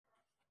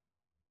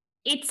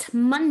It's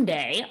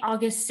Monday,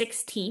 August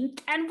 16th,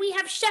 and we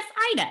have Chef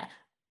Ida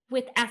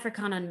with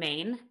African on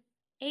Main,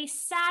 a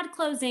sad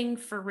closing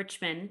for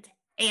Richmond,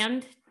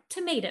 and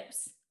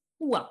tomatoes.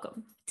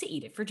 Welcome to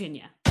Eat It,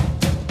 Virginia.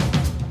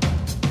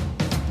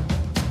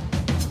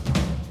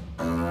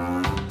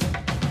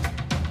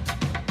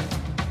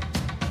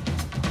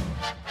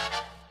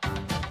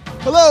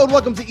 Hello and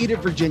welcome to Eat It,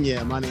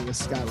 Virginia. My name is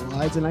Scott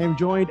Wides, and I am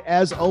joined,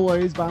 as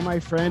always, by my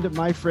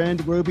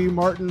friend, Roby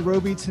Martin.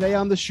 Roby, today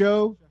on the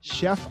show,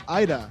 Chef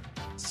Ida.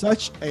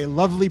 Such a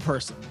lovely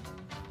person.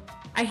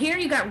 I hear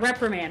you got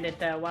reprimanded,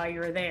 though, while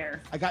you were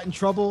there. I got in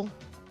trouble.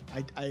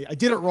 I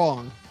did it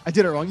wrong.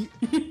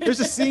 There's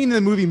a scene in the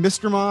movie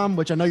Mr. Mom,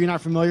 which I know you're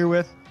not familiar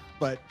with,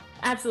 but...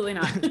 Absolutely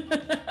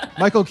not.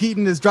 Michael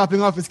Keaton is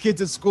dropping off his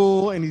kids at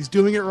school and he's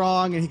doing it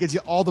wrong, and he gets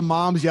all the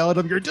moms yell at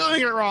him, "You're doing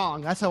it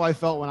wrong." That's how I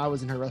felt when I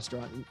was in her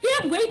restaurant.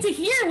 Yeah, wait to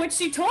hear what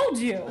she told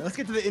you. Let's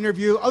get to the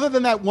interview. Other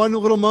than that one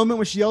little moment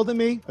when she yelled at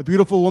me, a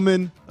beautiful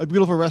woman, a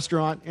beautiful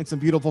restaurant, and some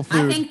beautiful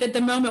food. I think that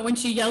the moment when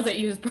she yelled at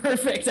you is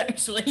perfect,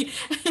 actually.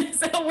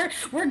 So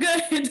we're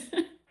good.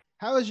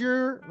 How has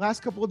your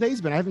last couple of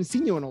days been? I haven't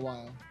seen you in a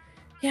while.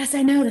 Yes,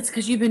 I know. That's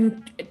because you've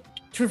been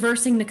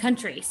traversing the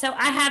country. So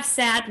I have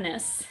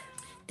sadness.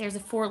 There's a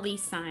for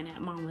lease sign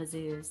at Mama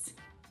Zoo's.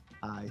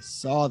 I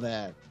saw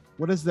that.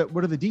 What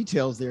are the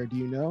details there? Do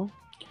you know?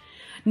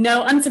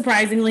 No,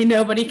 unsurprisingly,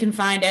 nobody can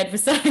find Ed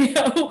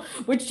Visayo,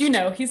 which,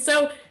 he's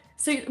so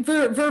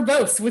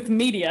verbose with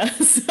media.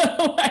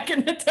 So I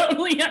can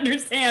totally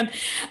understand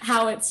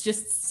how it's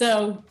just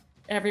so,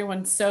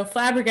 everyone's so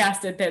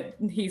flabbergasted that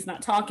he's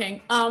not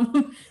talking.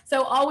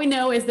 So all we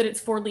know is that it's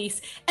for lease.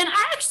 And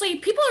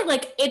people are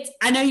like,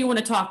 I know you want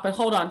to talk, but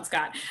hold on,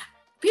 Scott.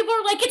 People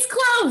are like, it's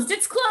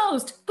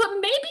closed. But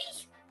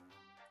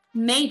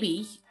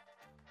maybe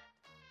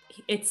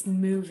it's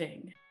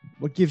moving.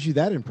 What gives you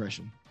that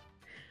impression?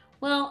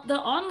 Well, the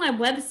online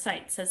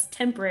website says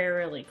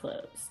temporarily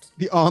closed.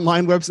 The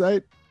online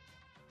website?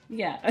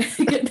 Yeah,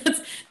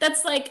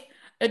 that's like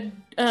a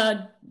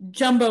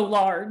jumbo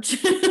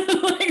large.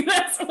 Like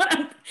that's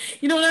what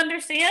you don't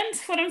understand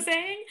what I'm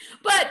saying?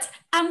 But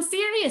I'm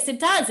serious. It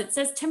does. It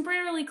says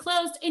temporarily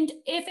closed. And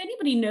if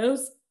anybody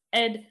knows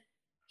Ed,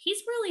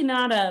 he's really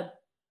not a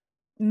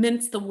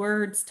mince the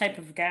words type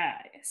of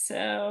guy.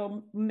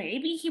 So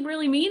maybe he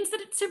really means that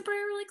it's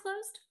temporarily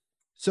closed.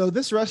 So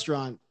this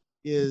restaurant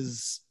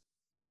is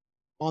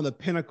on the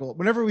pinnacle.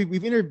 Whenever we've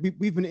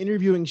been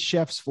interviewing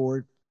chefs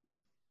for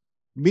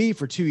me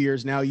for 2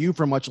 years now, you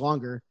for much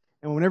longer.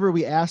 And whenever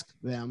we ask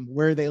them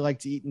where they like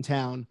to eat in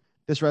town,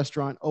 this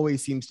restaurant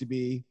always seems to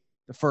be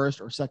the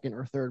first or second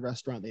or third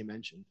restaurant they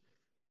mention.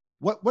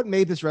 What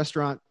made this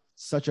restaurant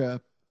such a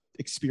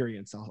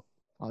experience?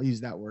 I'll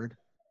use that word.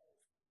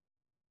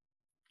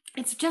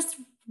 It's just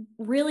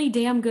really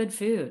damn good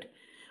food.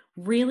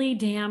 Really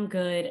damn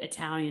good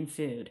Italian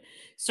food.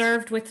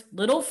 Served with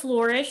little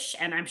flourish,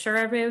 and I'm sure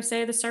everybody will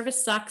say the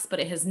service sucks,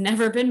 but it has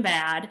never been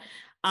bad.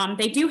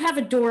 They do have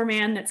a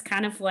doorman that's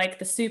kind of like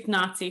the soup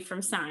Nazi from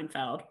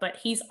Seinfeld, but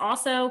he's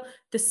also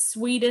the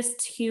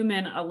sweetest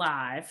human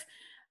alive.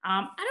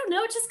 I don't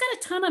know, it's just got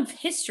a ton of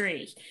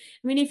history.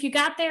 I mean, if you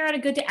got there at a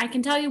good day, I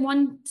can tell you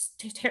one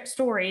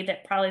story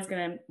that probably is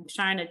going to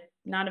shine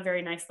not a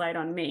very nice light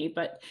on me,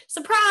 but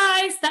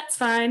surprise, that's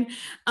fine.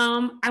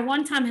 I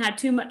one time had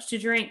too much to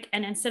drink,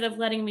 and instead of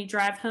letting me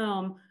drive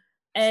home,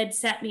 Ed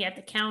sat me at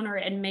the counter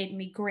and made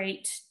me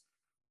grate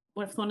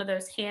with one of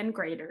those hand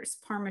graters,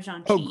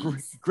 Parmesan cheese. Oh,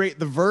 great.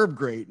 The verb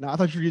great. No, I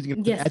thought you were using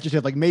an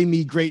adjective like made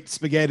me great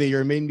spaghetti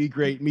or made me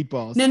great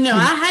meatballs. No,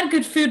 I had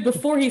good food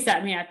before he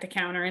sat me at the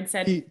counter and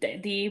said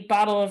the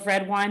bottle of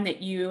red wine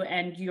that you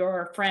and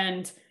your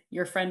friend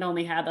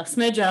only had a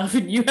smidge of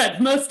and you had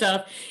most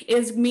of,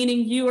 is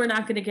meaning you are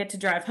not going to get to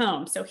drive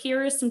home. So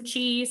here is some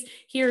cheese.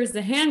 Here is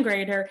the hand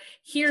grater.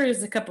 Here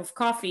is a cup of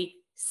coffee.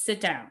 Sit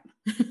down.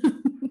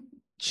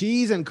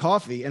 Cheese and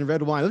coffee and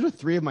red wine. Those are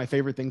three of my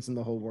favorite things in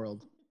the whole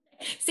world.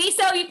 See,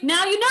 so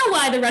now you know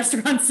why the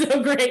restaurant's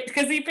so great,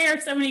 because he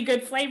pairs so many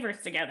good flavors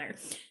together.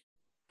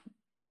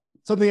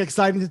 Something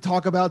exciting to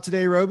talk about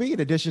today, Roby. In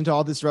addition to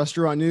all this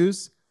restaurant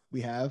news, we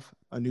have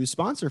a new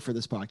sponsor for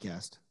this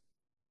podcast.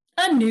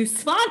 A new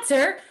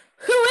sponsor?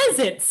 Who is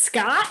it,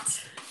 Scott?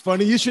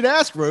 Funny you should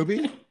ask,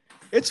 Roby.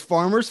 It's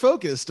Farmers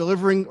Focus,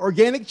 delivering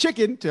organic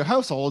chicken to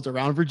households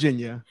around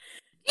Virginia.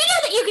 You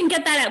know that you can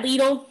get that at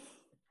Lidl?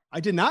 I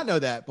did not know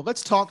that, but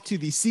let's talk to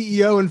the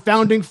CEO and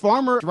founding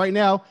farmer right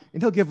now,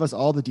 and he'll give us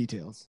all the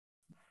details.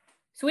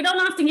 So we don't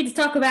often get to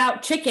talk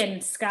about chicken,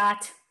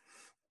 Scott,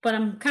 but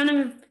I'm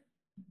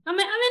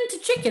into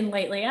chicken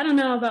lately. I don't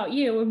know about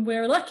you, and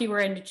we're lucky we're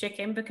into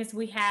chicken because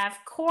we have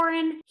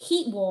Corin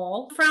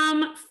Heatwall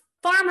from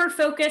Farmer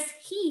Focus.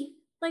 He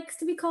likes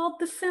to be called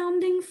the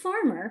founding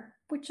farmer,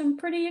 which I'm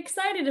pretty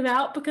excited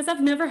about because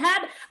I've never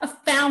had a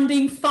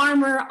founding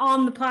farmer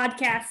on the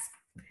podcast.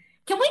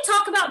 Can we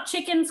talk about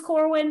chickens,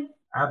 Corwin?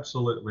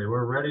 Absolutely.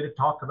 We're ready to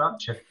talk about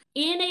chicken.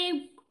 In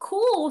a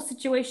cool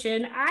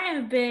situation. I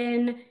have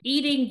been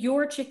eating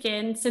your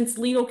chicken since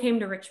Lidl came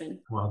to Richmond.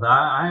 Well,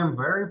 I am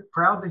very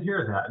proud to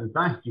hear that, and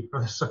thank you for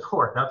the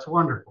support. That's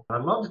wonderful.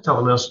 I'd love to tell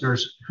the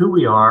listeners who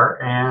we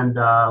are and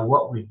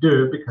what we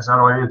do, because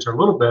that'll answer a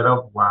little bit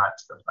of why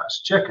it's the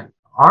best chicken.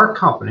 Our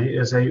company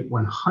is a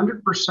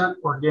 100%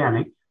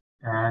 organic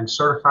and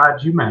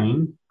certified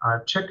humane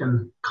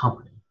chicken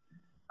company,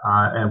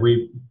 and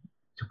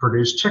to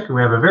produce chicken.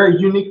 We have a very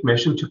unique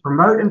mission to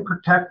promote and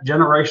protect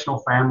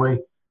generational family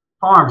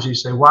farms. You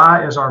say,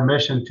 why is our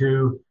mission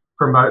to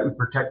promote and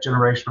protect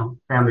generational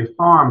family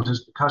farms?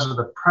 Is because of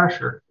the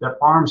pressure that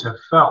farms have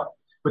felt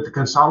with the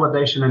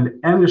consolidation in the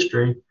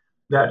industry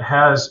that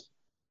has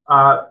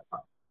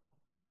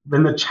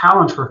been the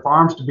challenge for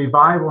farms to be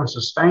viable and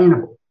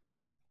sustainable.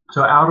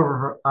 So out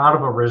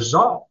of a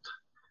result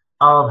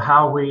of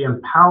how we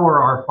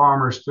empower our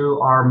farmers through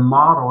our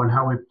model and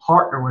how we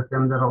partner with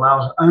them that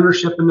allows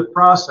ownership in the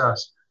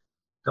process,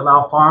 to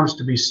allow farms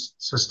to be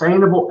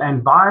sustainable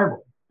and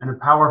viable and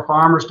empower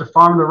farmers to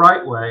farm the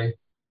right way,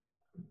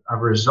 a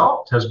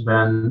result has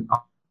been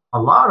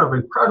a lot of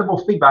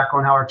incredible feedback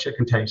on how our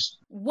chicken tastes.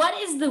 What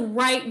is the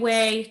right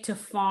way to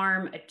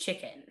farm a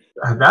chicken?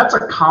 That's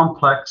a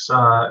complex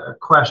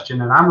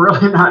question, and I'm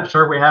really not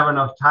sure we have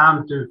enough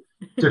time to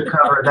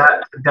cover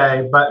that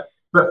today. But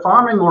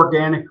farming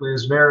organically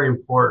is very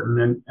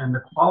important, and the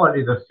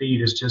quality of the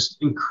feed is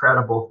just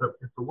incredible.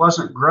 If it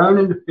wasn't grown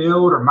in the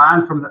field or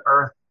mined from the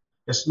earth,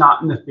 it's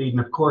not in the feed. And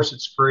of course,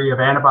 it's free of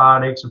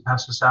antibiotics and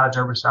pesticides,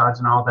 herbicides,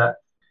 and all that.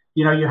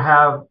 You know, you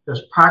have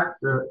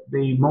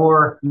the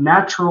more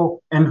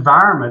natural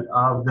environment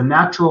of the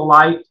natural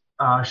light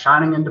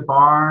shining into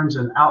barns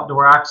and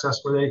outdoor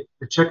access where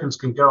the chickens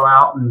can go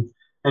out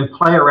and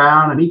play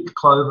around and eat the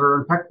clover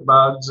and peck the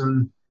bugs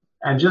and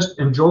just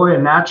enjoy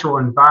a natural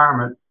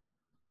environment.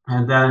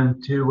 And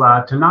then to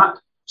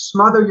not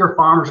smother your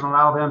farmers and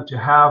allow them to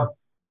have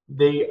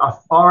the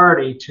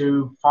authority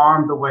to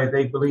farm the way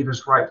they believe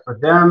is right for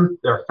them,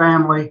 their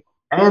family,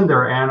 and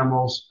their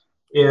animals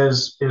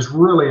is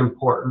really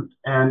important.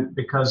 And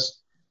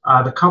because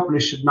the company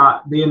should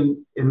not be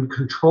in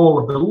control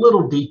of the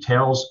little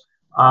details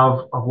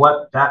of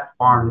what that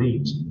farm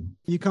needs.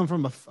 You come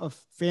from a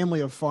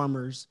family of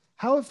farmers.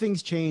 How have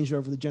things changed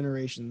over the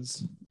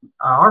generations?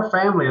 Our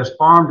family has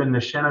farmed in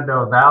the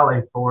Shenandoah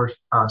Valley for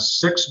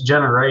 6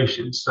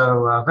 generations.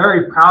 So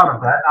very proud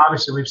of that.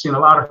 Obviously, we've seen a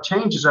lot of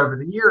changes over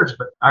the years,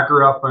 but I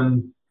grew up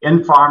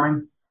in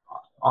farming.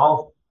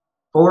 All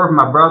 4 of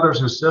my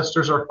brothers and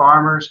sisters are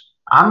farmers.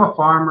 I'm a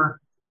farmer.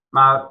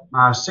 My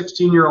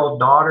 16-year-old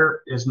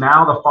daughter is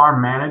now the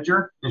farm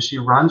manager, and she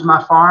runs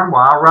my farm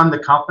while I run the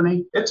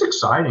company. It's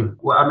exciting.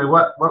 Well, I mean,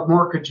 what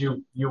more could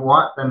you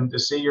want than to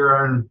see your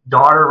own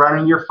daughter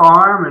running your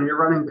farm and you're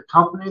running the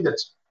company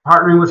that's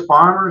partnering with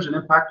farmers and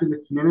impacting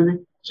the community?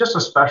 It's just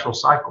a special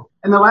cycle.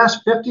 In the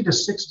last 50 to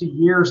 60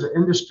 years, the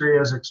industry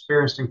has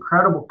experienced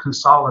incredible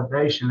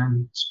consolidation,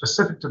 and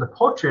specific to the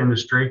poultry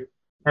industry,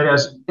 it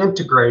has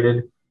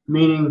integrated,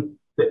 meaning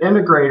the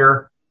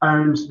integrator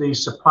owns the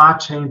supply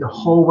chain the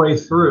whole way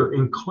through,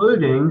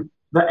 including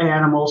the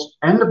animals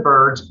and the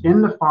birds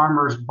in the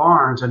farmer's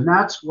barns. And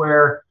that's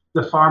where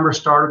the farmer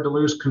started to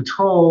lose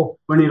control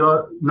when he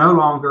no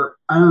longer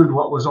owned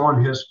what was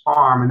on his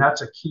farm. And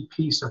that's a key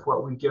piece of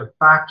what we give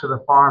back to the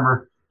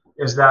farmer,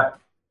 is that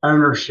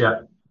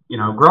ownership. You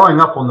know, growing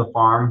up on the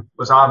farm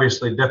was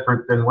obviously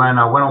different than when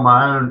I went on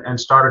my own and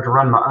started to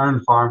run my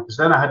own farm, because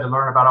then I had to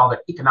learn about all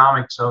the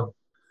economics of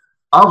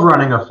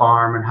running a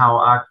farm and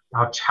how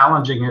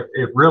challenging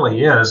it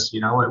really is.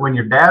 You know, when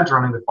your dad's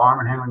running the farm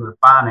and handling the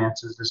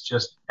finances, it's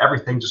just,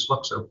 everything just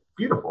looks so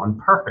beautiful and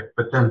perfect.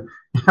 But then,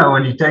 you know,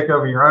 when you take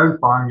over your own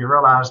farm, you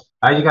realize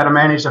you got to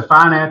manage the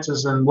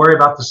finances and worry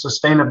about the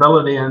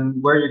sustainability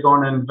and where you're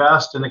going to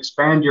invest and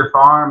expand your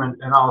farm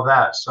and all of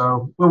that.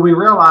 So when we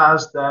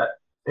realized that,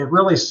 it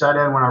really set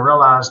in when I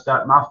realized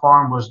that my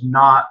farm was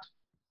not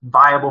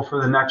viable for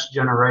the next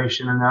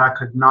generation, and that I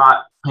could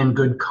not, in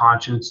good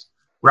conscience,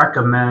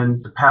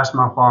 recommend to pass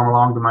my farm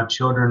along to my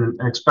children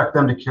and expect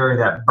them to carry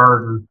that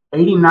burden.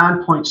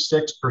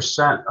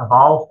 89.6% of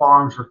all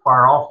farms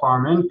require all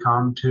farm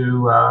income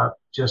to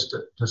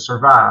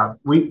survive.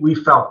 We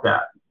felt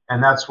that,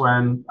 and that's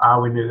when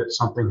we knew that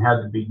something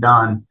had to be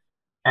done.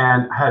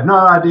 And I had no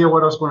idea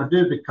what I was going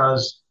to do,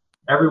 because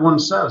everyone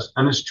says,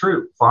 and it's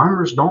true,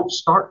 farmers don't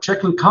start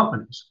chicken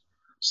companies.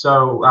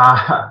 So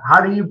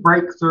how do you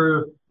break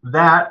through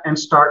that and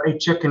start a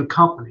chicken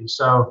company?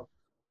 So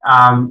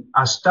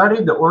I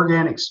studied the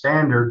organic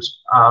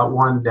standards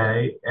one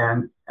day,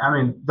 and I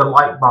mean, the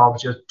light bulb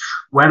just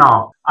went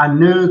off. I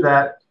knew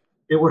that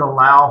it would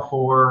allow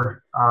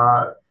for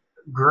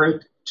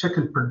great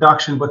chicken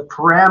production with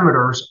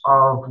parameters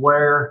of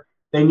where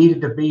they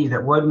needed to be,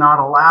 that would not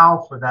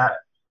allow for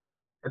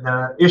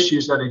the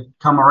issues that had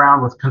come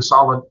around with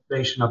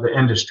consolidation of the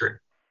industry.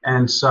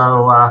 And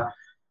so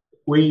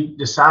we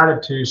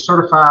decided to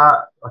certify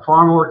a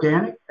farm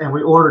organic, and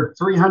we ordered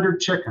 300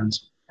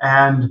 chickens.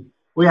 And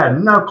We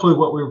had no clue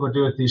what we were going to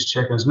do with these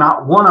chickens.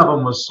 Not one of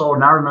them was sold.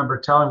 And I remember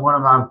telling one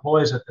of my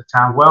employees at the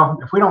time, well,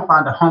 if we don't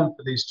find a home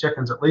for these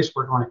chickens, at least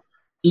we're going to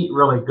eat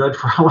really good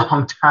for a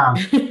long time.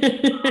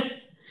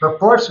 But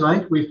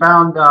fortunately, we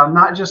found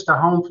not just a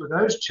home for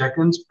those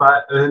chickens,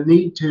 but a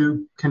need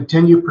to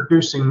continue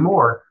producing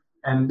more.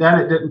 And then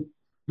it didn't.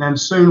 Then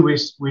soon we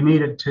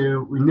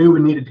knew we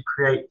needed to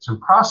create some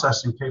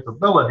processing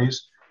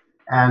capabilities,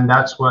 and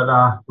that's what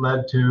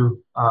led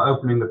to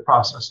opening the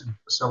processing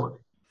facility.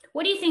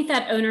 What do you think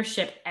that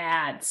ownership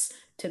adds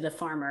to the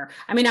farmer?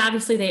 I mean,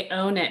 obviously they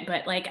own it,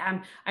 but like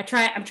I'm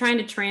trying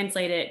to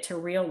translate it to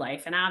real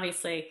life, and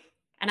obviously.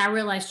 And I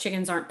realize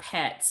chickens aren't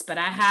pets, but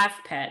I have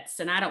pets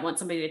and I don't want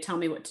somebody to tell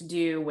me what to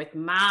do with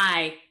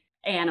my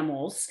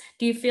animals.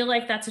 Do you feel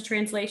like that's a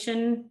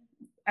translation?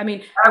 I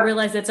mean, I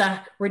realize it's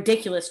a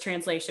ridiculous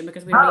translation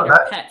because we made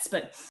our pets,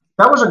 but.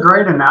 That was a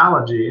great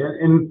analogy.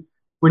 And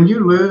when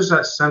you lose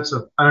that sense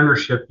of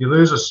ownership, you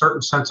lose a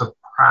certain sense of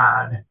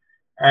pride.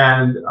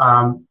 And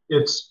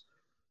it's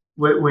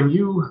when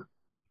you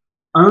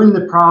own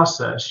the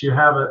process,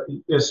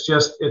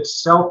 it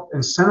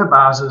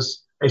self-incentivizes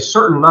a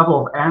certain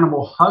level of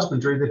animal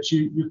husbandry that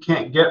you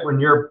can't get when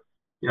you're,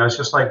 it's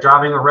just like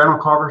driving a rental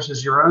car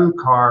versus your own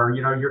car.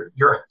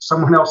 You're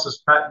someone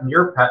else's pet and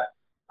your pet.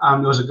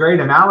 There was a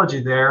great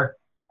analogy there.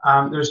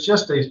 There's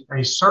just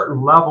a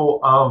certain level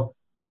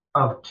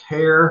of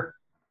care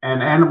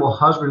and animal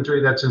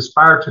husbandry that's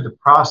inspired to the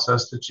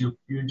process that you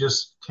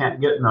just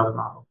can't get in other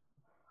models.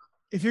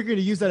 If you're going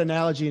to use that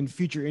analogy in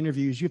future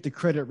interviews, you have to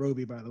credit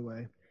Roby, by the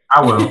way.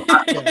 I will.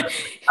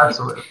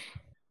 Absolutely.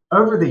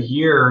 Over the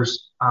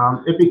years,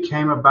 it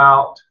became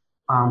about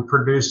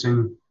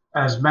producing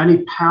as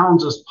many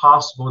pounds as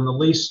possible in the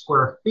least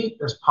square feet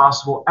as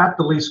possible at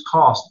the least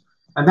cost.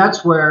 And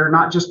that's where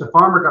not just the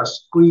farmer got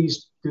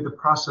squeezed through the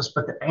process,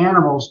 but the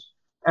animals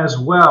as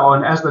well.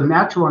 And as the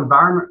natural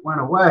environment went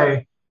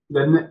away,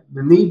 the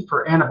need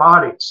for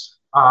antibiotics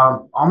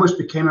almost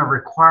became a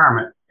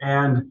requirement.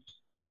 And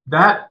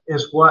that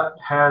is what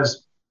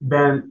has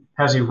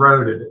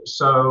eroded.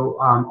 So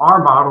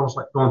our models,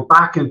 like going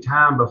back in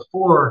time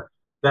before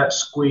that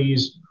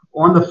squeeze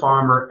on the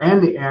farmer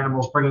and the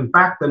animals, bringing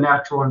back the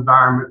natural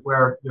environment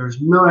where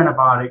there's no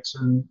antibiotics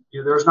and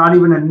there's not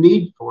even a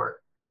need for it.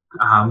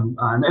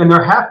 And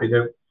they're happy.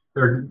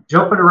 They're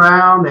jumping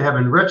around. They have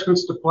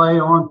enrichments to play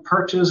on,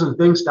 perches and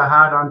things to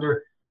hide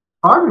under.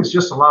 Farming is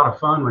just a lot of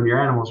fun when your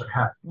animals are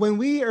happy. When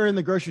we are in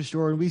the grocery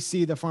store and we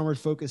see the Farmer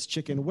Focus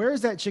chicken, where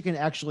is that chicken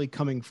actually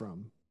coming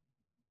from?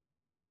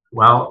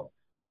 Well,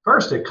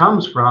 first it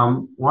comes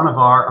from one of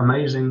our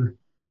amazing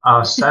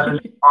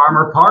 70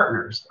 farmer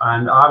partners.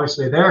 And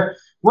obviously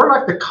we're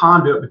like the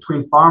conduit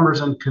between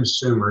farmers and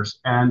consumers.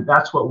 And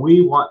that's what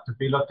we want to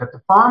be looked at. The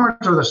farmers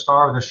are the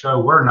star of the show.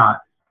 We're not.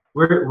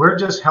 We're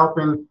just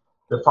helping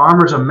the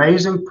farmer's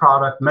amazing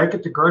product make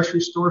it to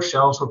grocery store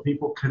shelves where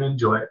people can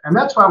enjoy it. And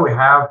that's why we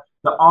have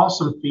the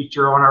awesome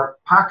feature on our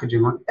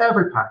packaging, on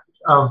every package,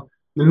 of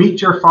the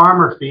Meet Your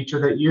Farmer feature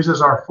that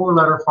uses our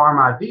 4-letter Farm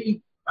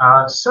ID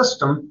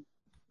system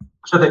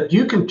so that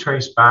you can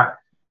trace back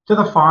to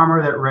the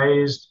farmer that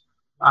raised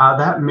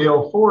that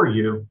meal for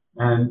you.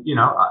 And,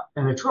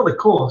 and it's really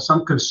cool.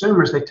 Some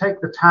consumers, they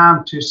take the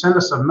time to send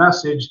us a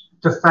message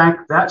to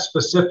thank that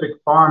specific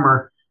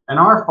farmer. And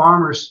our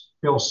farmers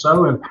feel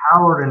so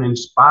empowered and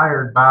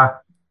inspired by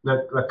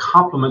the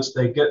compliments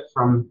they get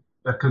from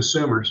the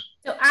consumers.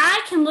 So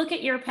I can look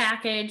at your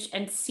package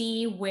and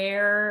see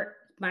where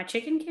my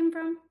chicken came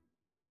from?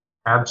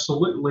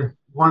 Absolutely.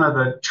 One of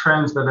the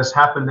trends that has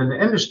happened in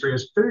the industry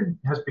is food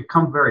has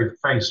become very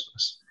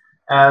faceless.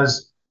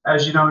 As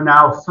you know,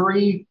 now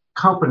 3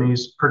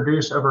 companies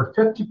produce over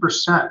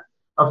 50%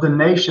 of the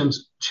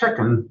nation's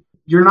chicken.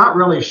 You're not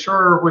really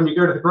sure when you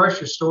go to the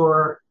grocery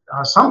store,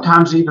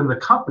 sometimes even the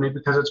company,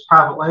 because it's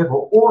private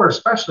label, or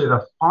especially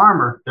the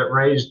farmer that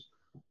raised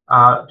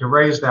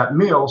that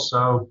meal.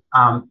 So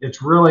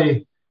it's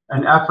really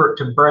an effort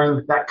to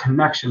bring that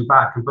connection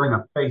back and bring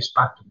a face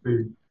back to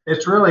food.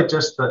 It's really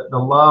just the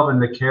love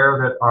and the care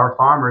that our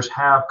farmers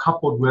have,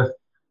 coupled with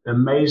the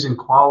amazing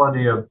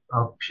quality of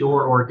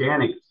pure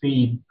organic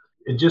feed.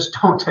 It just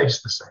don't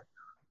taste the same.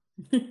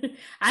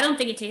 I don't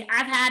think it tastes.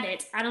 I've had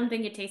it. I don't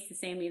think it tastes the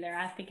same either.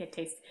 I think it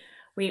tastes.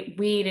 We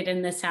eat it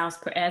in this house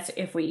as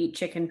if we eat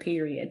chicken.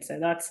 Period. So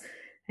that's.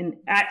 And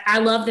I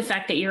love the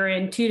fact that you're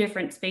in 2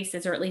 different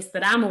spaces, or at least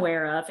that I'm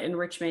aware of in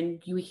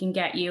Richmond. We can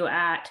get you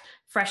at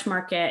Fresh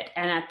Market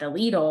and at the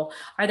Lidl.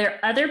 Are there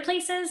other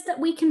places that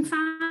we can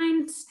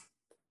find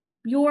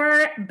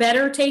your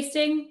better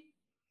tasting,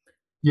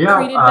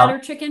 treated better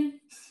chicken?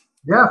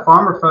 Yeah,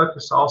 Farmer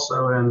Focus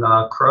also in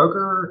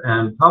Kroger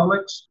and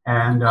Publix.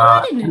 And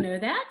I didn't know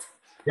that.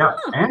 Yeah,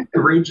 and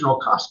the regional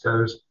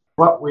Costco's.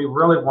 What we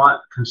really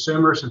want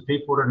consumers and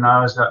people to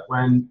know is that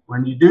when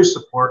you do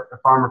support the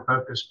Farmer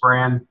Focus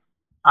brand,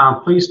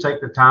 please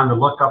take the time to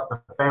look up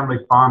the family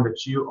farm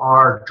that you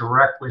are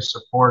directly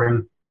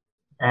supporting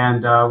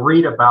and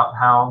read about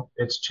how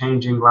it's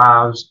changing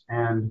lives.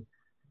 And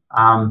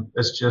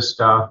it's just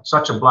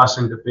such a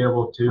blessing to be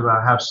able to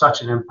have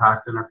such an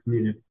impact in our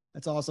community.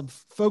 That's awesome.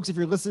 Folks, if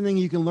you're listening,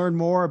 you can learn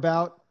more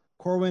about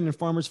Corwin and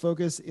Farmers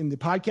Focus in the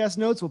podcast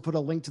notes. We'll put a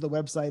link to the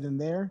website in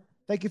there.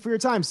 Thank you for your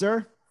time,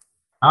 sir.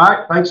 All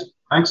right.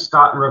 Thanks,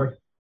 Scott and Roby.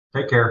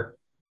 Take care.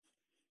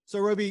 So,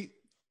 Roby,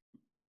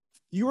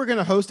 you were going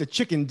to host a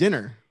chicken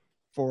dinner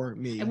for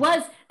me. I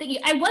was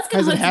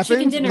going to host a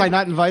chicken dinner. Was I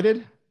not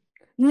invited?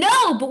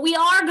 No, but we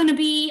are going to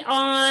be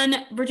on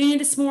Virginia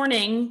This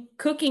Morning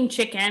cooking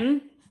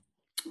chicken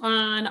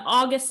on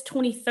August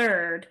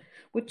 23rd,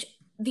 which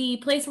the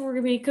place where we're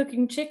going to be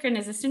cooking chicken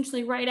is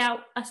essentially right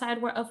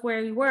outside of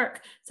where we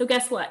work. So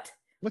guess what?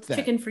 What's that?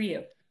 Chicken for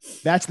you.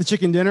 That's the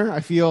chicken dinner.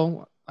 I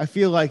feel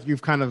like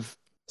you've kind of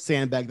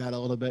sandbagged that a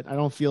little bit. I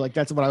don't feel like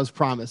that's what I was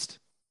promised.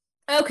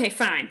 Okay,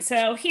 fine.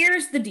 So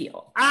here's the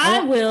deal.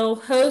 I will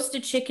host a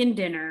chicken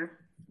dinner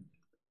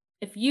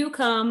if you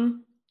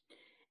come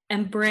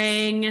and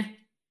bring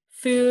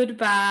food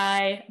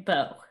by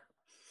Bo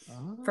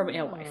from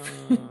Alewife.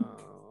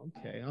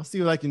 Okay, I'll see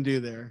what I can do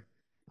there.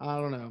 I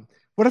don't know.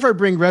 What if I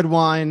bring red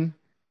wine,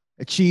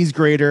 a cheese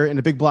grater, and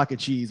a big block of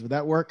cheese? Would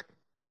that work?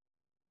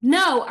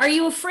 No. Are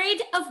you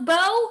afraid of Bo?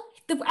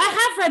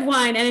 I have red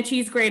wine and a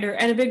cheese grater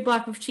and a big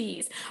block of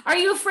cheese. Are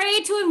you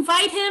afraid to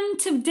invite him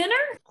to dinner?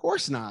 Of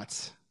course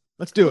not.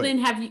 Let's do it. Then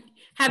have you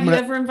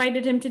ever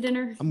invited him to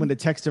dinner? I'm going to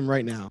text him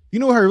right now. You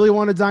know who I really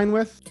want to dine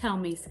with? Tell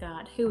me,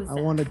 Scott. Who is that?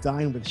 I want to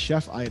dine with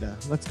Chef Ida.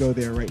 Let's go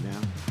there right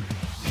now.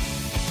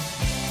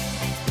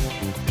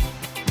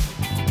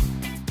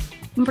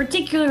 I'm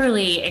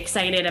particularly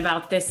excited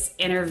about this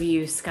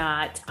interview,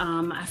 Scott.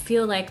 I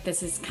feel like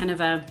this is kind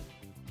of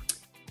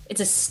it's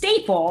a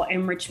staple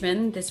in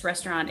Richmond. This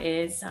restaurant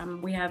is.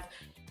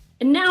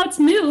 And now it's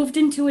moved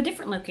into a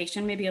different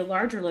location, maybe a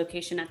larger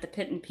location at the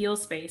Pit and Peel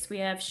space. We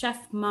have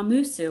Chef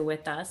Mamusu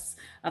with us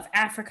of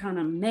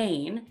Africana,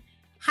 Maine.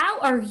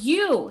 How are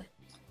you?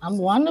 I'm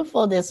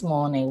wonderful this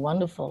morning.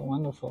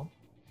 Wonderful.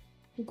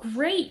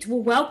 Great.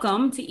 Well,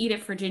 welcome to Eat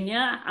It,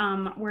 Virginia.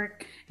 We're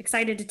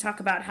excited to talk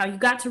about how you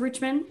got to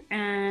Richmond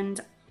and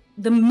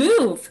the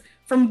move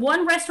from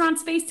one restaurant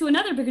space to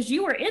another, because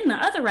you were in the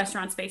other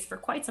restaurant space for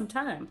quite some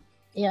time.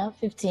 Yeah,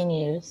 15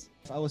 years.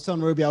 I was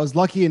telling Roby, I was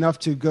lucky enough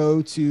to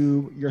go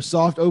to your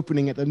soft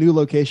opening at the new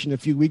location a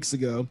few weeks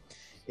ago.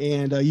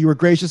 And you were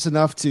gracious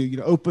enough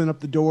to open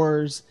up the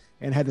doors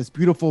and had this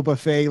beautiful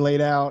buffet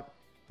laid out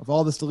of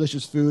all this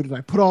delicious food. And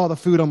I put all the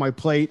food on my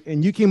plate,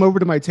 and you came over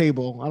to my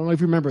table. I don't know if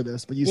you remember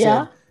this, but you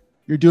said,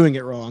 "You're doing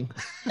it wrong."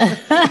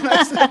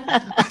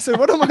 I said,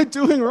 "What am I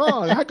doing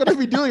wrong? How could I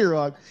be doing it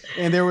wrong?"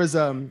 And there was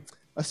a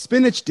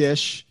spinach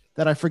dish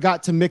that I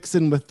forgot to mix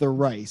in with the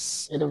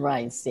rice. The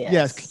rice, yes.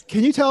 Yes.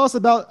 Can you tell us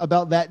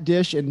about that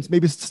dish and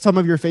maybe some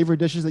of your favorite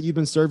dishes that you've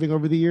been serving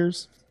over the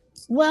years?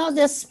 Well,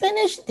 the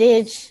spinach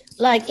dish,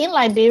 like in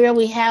Liberia,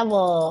 we have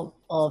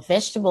a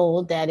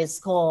vegetable that is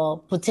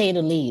called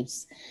potato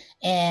leaves.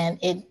 And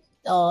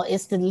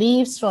it's the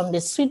leaves from the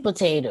sweet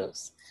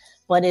potatoes,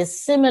 but it's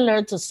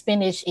similar to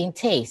spinach in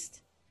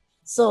taste.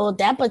 So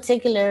that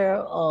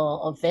particular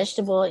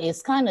vegetable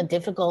is kind of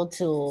difficult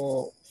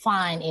to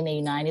find in the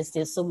United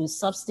States. So we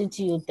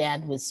substitute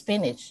that with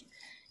spinach.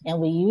 And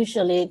we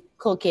usually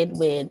cook it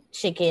with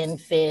chicken,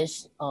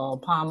 fish,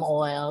 palm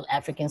oil,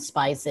 African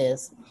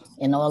spices,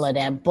 and all of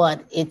that.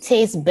 But it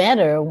tastes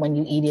better when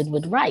you eat it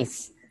with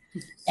rice.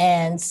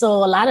 And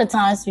so a lot of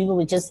times people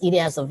would just eat it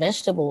as a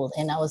vegetable.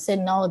 And I would say,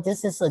 no,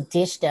 this is a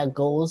dish that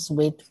goes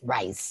with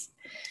rice.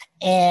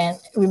 And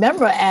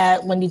remember,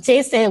 when you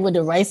taste it with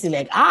the rice, you're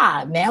like,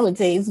 now it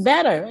tastes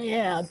better.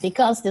 Yeah,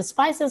 because the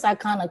spices are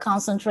kind of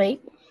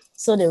concentrate.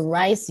 So the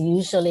rice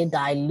usually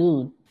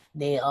dilute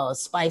the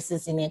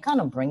spices in it,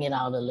 kind of bring it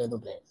out a little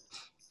bit.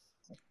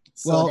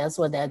 So that's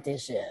what that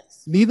dish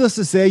is. Needless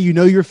to say, you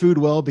know your food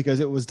well, because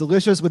it was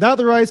delicious without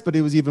the rice, but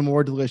it was even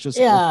more delicious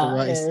with the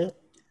rice. Yeah.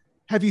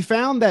 Have you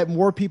found that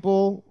more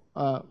people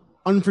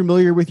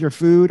unfamiliar with your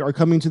food are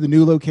coming to the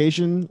new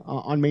location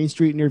on Main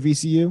Street near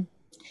VCU?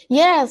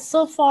 Yeah,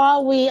 so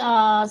far we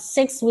are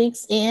 6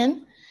 weeks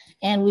in,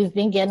 and we've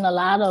been getting a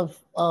lot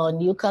of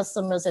new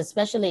customers,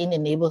 especially in the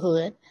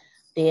neighborhood.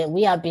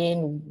 We are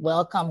being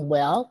welcomed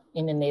well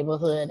in the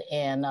neighborhood.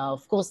 And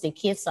of course, the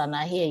kids are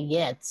not here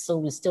yet. So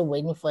we're still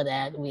waiting for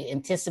that. We're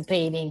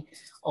anticipating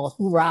a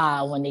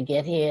hoorah when they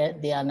get here.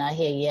 They are not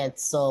here yet.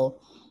 So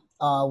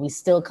we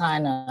still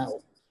kind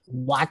of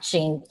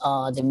watching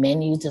the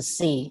menu to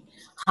see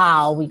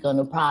how we're going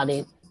to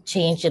probably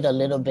change it a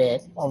little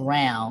bit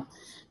around.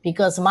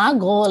 Because my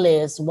goal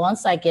is,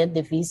 once I get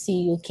the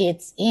VCU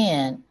kids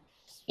in,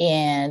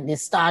 and they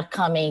start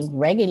coming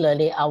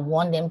regularly, I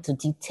want them to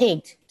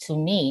dictate to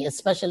me,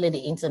 especially the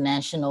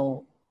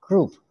international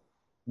group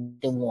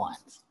they want.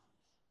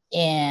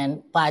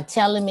 And by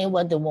telling me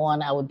what they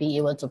want, I would be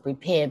able to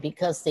prepare,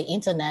 because the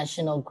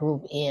international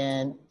group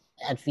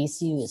at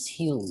VCU is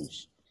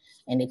huge,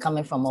 and they're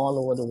coming from all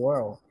over the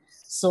world.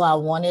 So I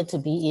wanted to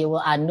be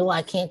able, I know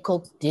I can't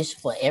cook dish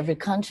for every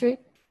country,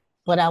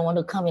 but I want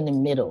to come in the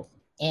middle,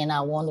 and I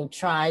want to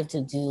try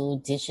to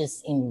do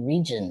dishes in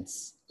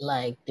regions,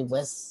 like the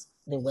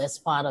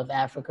west part of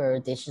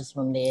Africa, dishes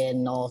from there,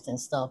 north and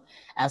stuff,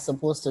 as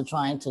opposed to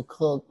trying to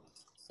cook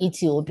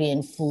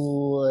Ethiopian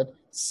food,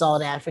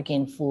 South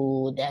African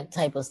food, that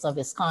type of stuff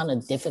is kind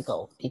of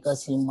difficult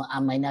because I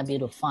might not be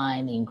able to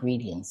find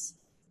ingredients.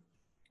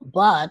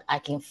 But I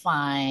can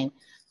find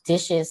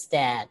dishes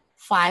that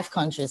 5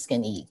 countries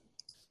can eat,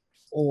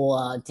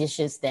 or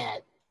dishes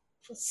that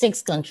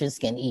 6 countries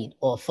can eat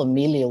or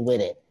familiar with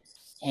it.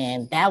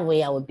 And that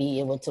way I would be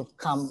able to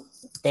come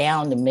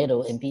down the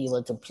middle and be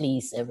able to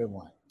please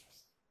everyone.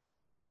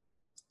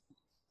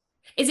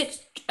 Is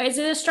it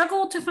a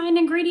struggle to find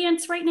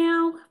ingredients right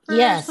now?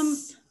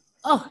 Yes.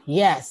 Oh,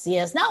 yes.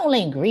 Not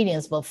only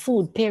ingredients, but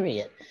food,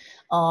 period.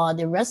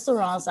 The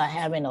restaurants are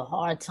having a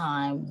hard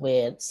time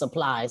with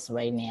supplies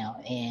right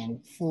now,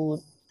 and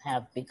food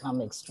have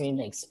become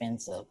extremely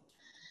expensive.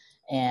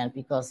 And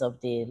because of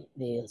the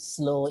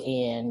slow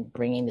in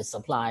bringing the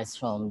supplies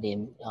from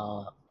the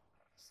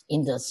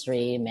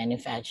industry,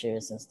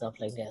 manufacturers and stuff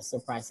like that, so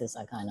prices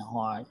are kind of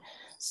hard.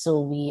 So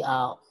we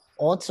are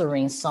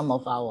altering some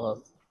of our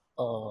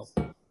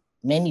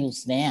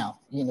menus now,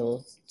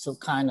 to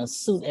kind of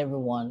suit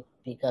everyone,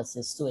 because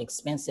it's too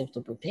expensive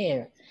to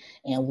prepare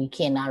and we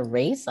cannot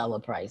raise our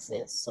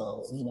prices.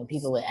 So,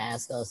 people would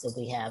ask us if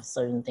we have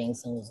certain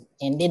things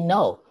and they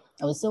know.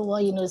 I would say, well,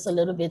 it's a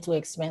little bit too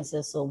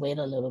expensive, so wait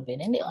a little bit.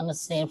 And they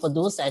understand. For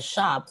those that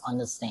shop,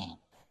 understand.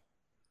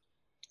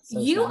 So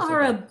you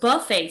are a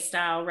buffet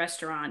style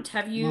restaurant.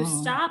 Have you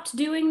stopped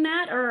doing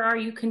that, or are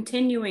you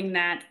continuing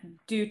that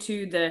due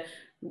to the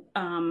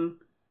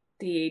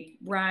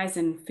rise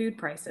in food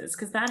prices?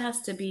 Because that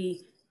has to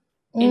be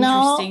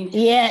interesting. No,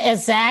 yeah,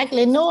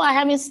 exactly. No, I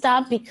haven't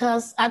stopped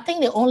because I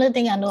think the only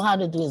thing I know how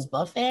to do is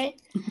buffet.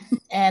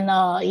 And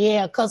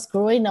because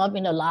growing up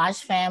in a large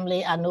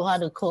family, I know how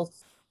to cook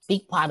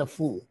big pot of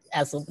food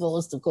as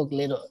opposed to cook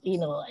little,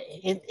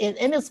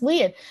 and it's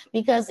weird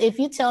because if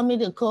you tell me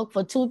to cook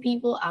for 2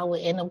 people, I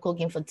will end up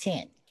cooking for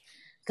 10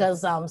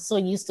 because I'm so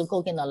used to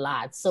cooking a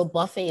lot. So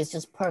buffet is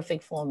just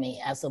perfect for me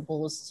as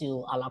opposed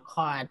to a la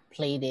carte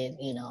plated,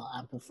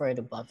 I prefer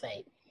the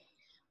buffet.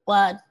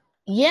 But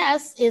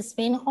yes, it's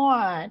been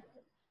hard.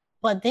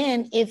 But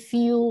then if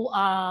you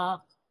are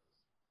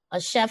a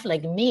chef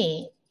like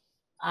me,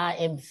 I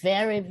am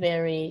very,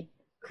 very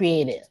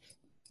creative.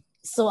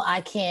 So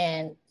I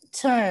can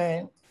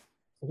turn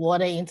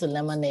water into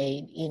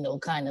lemonade,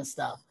 kind of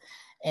stuff.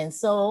 And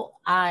so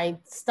I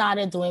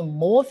started doing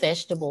more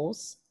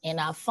vegetables, and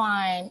I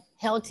find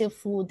healthy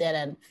food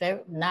that are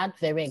not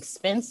very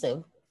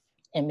expensive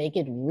and make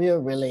it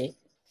really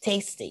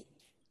tasty.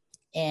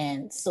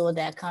 And so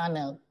that kind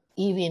of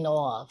even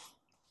off,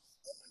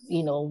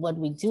 what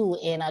we do.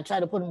 And I try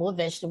to put more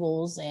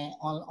vegetables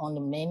on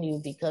the menu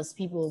because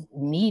people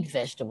need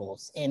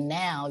vegetables. And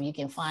now you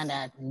can find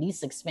that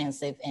least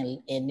expensive,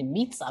 and the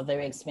meats are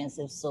very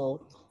expensive.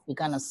 So we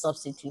kind of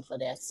substitute for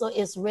that. So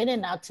it's really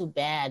not too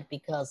bad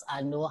because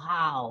I know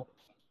how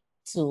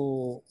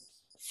to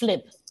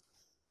flip,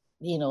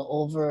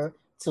 over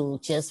to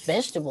just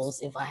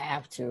vegetables if I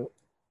have to,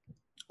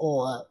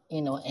 or,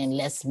 and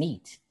less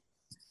meat.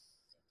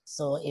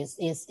 So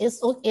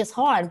it's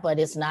hard, but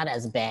it's not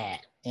as bad,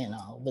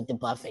 with the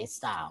buffet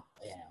style.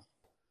 Yeah.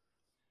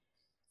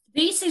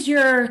 This is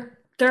your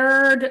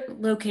 3rd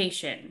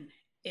location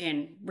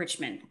in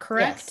Richmond,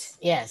 correct?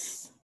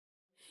 Yes.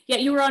 Yeah,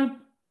 you were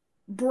on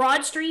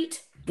Broad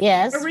Street?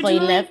 Yes,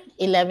 originally? For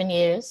 11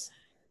 years.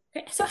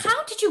 Okay. So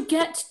how did you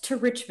get to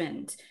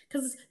Richmond?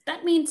 Because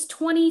that means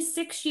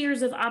 26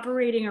 years of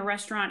operating a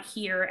restaurant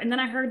here. And then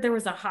I heard there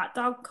was a hot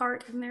dog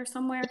cart in there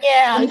somewhere.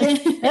 Yeah.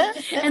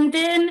 And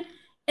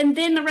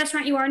then the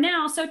restaurant you are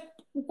now. So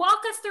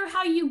walk us through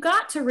how you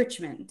got to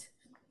Richmond.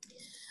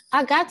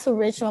 I got to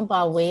Richmond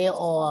by way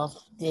of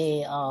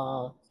the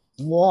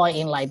war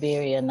in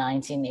Liberia in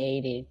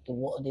 1980.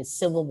 The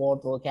Civil War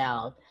broke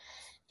out.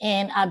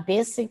 And I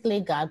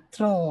basically got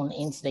thrown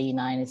into the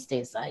United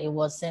States. I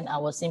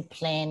wasn't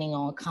planning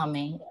on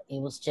coming. It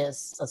was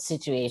just a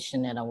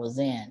situation that I was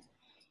in.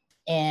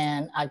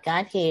 And I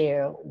got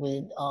here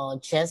with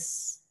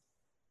just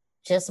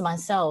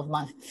myself.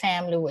 My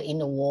family were in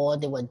the war.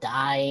 They were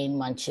dying.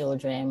 My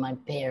children, my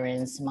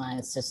parents,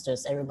 my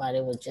sisters, everybody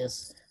was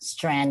just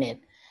stranded.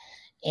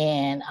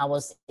 And I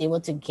was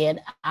able to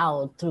get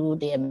out through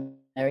the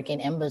American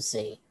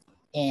Embassy.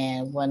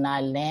 And when I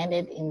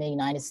landed in the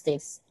United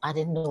States, I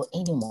didn't know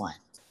anyone.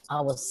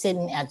 I was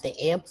sitting at the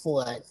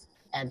airport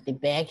at the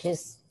baggage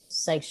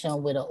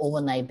section with an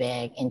overnight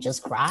bag and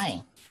just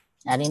crying.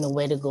 I didn't know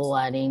where to go.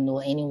 I didn't know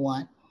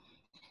anyone.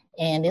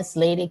 And this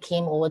lady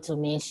came over to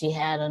me. She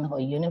had on her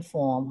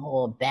uniform,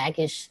 her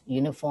baggage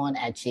uniform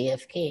at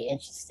JFK.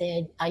 And she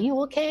said, "Are you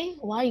okay?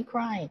 Why are you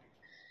crying?"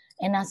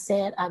 And I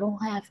said, "I don't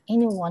have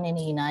anyone in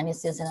the United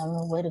States and I don't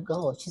know where to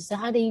go." She said,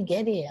 "How did you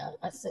get here?"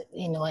 I said,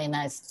 and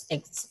I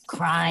was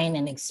crying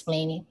and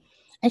explaining.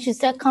 And she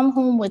said, "Come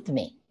home with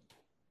me."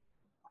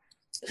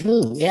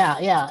 Ooh,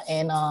 yeah.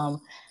 And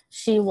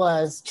she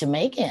was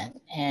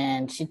Jamaican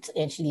and she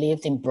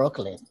lived in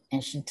Brooklyn.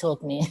 And she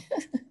took me,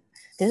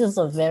 this is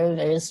a very,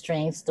 very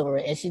strange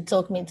story. And she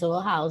took me to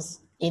a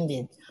house in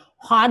the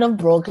heart of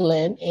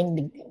Brooklyn,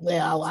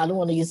 I don't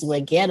want to use the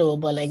word ghetto,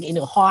 but like in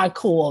the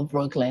hardcore of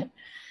Brooklyn.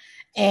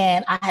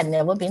 And I had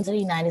never been to the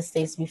United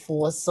States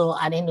before, so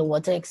I didn't know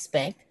what to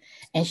expect.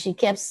 And she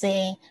kept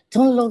saying,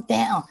 don't look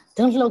down,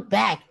 don't look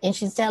back. And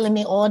she's telling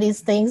me all these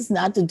things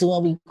not to do.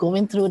 And we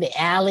going through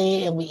the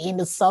alley and we in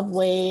the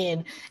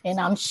subway and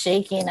I'm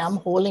shaking, I'm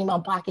holding my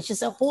pocket. She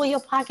said, hold your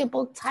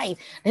pocketbook tight.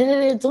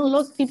 Don't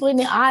look people in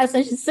the eyes.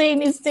 And she's saying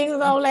these things.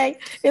 And I'm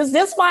like, is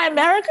this my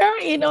America,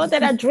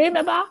 that I dream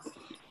about?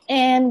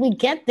 And we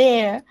get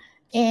there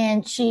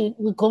and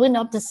we're going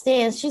up the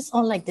stairs. She's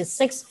on like the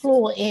 6th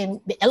floor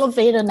and the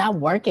elevator not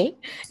working.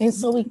 And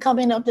so we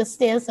coming up the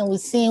stairs and we're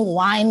seeing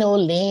wino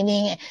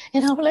leaning.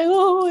 And I'm like,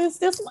 oh, is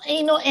this,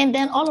 and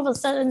then all of a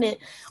sudden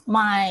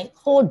my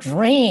whole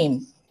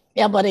dream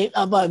about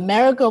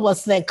America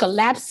was like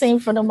collapsing in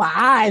front of my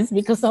eyes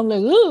because I'm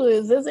like, oh,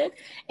 is this it?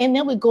 And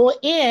then we go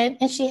in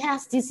and she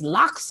has these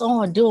locks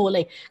on her door,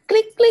 like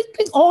click, click,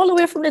 click, all the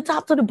way from the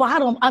top to the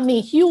bottom. I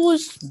mean,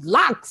 huge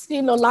locks,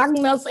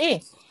 locking us in.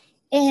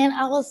 And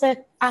I was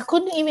like, I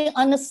couldn't even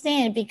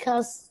understand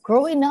because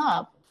growing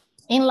up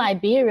in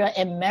Liberia,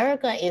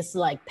 America is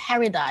like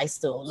paradise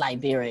to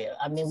Liberia.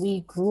 I mean, we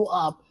grew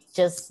up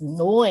just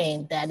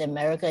knowing that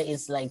America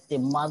is like the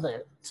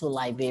mother to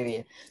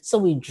Liberia. So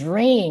we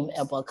dream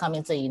about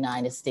coming to the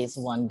United States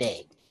one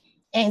day.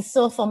 And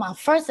so for my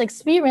first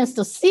experience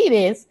to see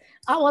this,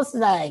 I was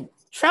like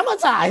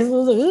traumatized. I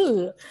was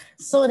like, ugh.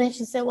 So then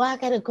she said, well, I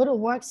got to go to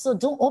work. So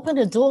don't open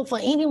the door for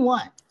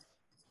anyone.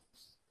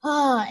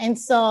 And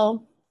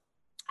so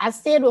I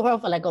stayed with her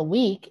for like a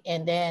week,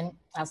 and then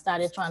I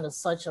started trying to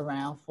search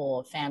around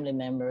for family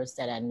members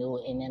that I knew.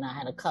 And then I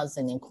had a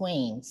cousin in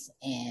Queens,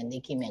 and they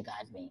came and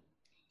got me.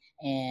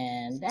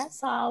 And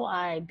that's how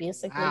I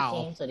basically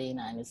came to the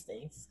United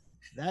States.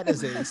 That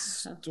is a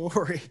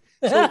story.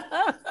 So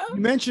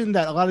you mentioned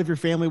that a lot of your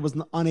family was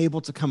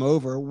unable to come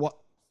over.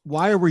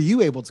 Why were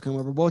you able to come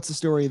over? What's the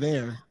story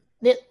there?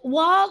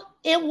 Well,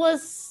 it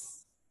was...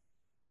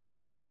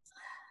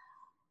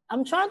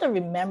 I'm trying to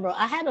remember.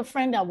 I had a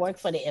friend that worked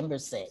for the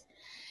embassy,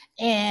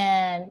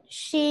 and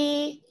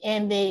she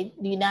and the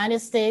United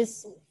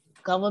States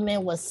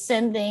government was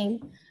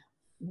sending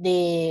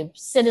the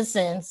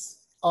citizens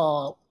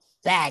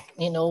back.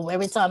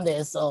 Every time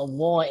there's a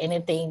war,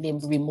 anything, they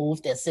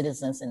remove their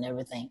citizens and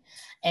everything.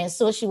 And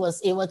so she was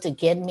able to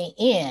get me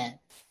in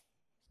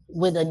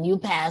with a new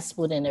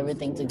passport and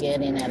everything to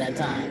get in at that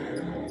time.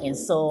 And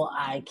so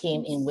I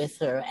came in with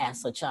her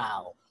as a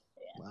child.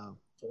 Yeah. Wow.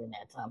 During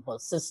that time, her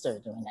sister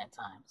during that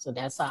time. So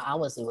that's how I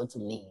was able to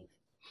leave.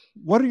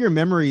 What are your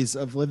memories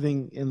of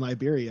living in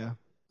Liberia?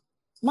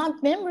 My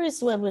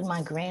memories were with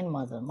my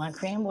grandmother. My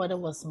grandmother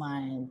was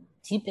my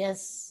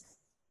deepest,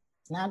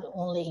 not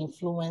only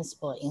influence,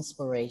 but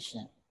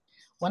inspiration.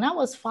 When I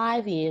was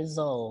 5 years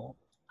old,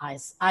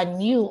 I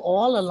knew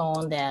all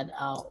along that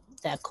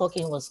that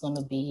cooking was going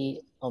to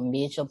be a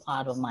major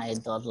part of my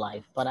adult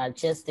life, but I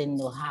just didn't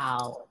know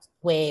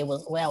where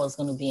I was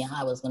going to be and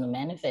how I was going to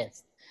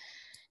manifest.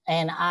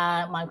 And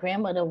my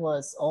grandmother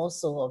was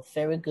also a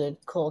very good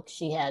cook.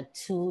 She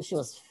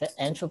was an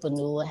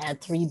entrepreneur, had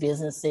 3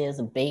 businesses,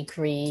 a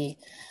bakery.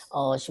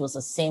 She was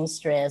a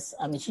seamstress.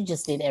 I mean, she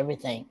just did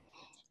everything.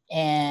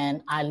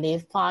 And I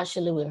lived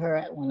partially with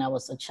her when I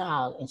was a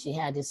child, and she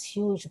had this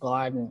huge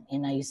garden.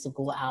 And I used to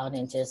go out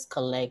and just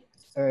collect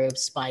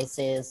herbs,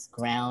 spices,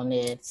 ground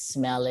it,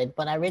 smell it.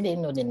 But I really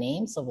didn't know the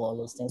names of all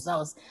those things. I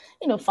was,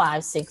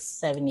 5, 6,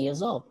 7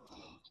 years old.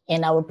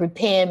 And I would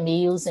prepare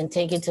meals and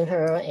take it to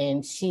her,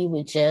 and she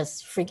would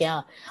just freak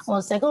out. I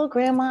was like, oh,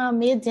 Grandma, I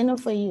made dinner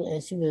for you.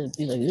 And she would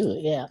be like,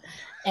 yeah.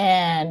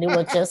 And they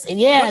were just,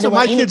 yeah. That's what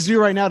my kids do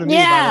right now to me,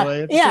 by the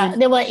way.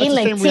 They were in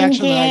like tin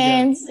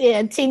cans.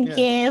 Yeah, tin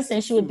cans.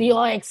 And she would be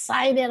all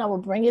excited. I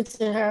would bring it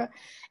to her.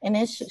 And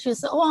then she would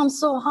say, oh, I'm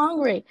so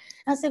hungry.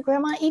 I said,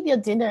 Grandma, eat your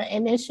dinner.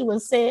 And then she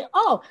would say,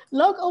 oh,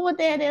 look over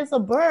there, there's a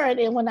bird.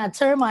 And when I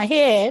turn my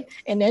head,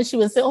 and then she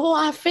would say, oh,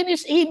 I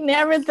finished eating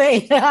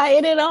everything. I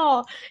ate it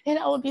all. And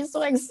I would be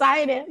so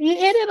excited. You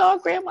ate it all,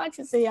 Grandma?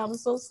 She said, yeah, I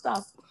was so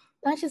stuffed.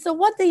 And she said,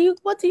 what do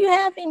you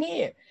have in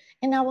here?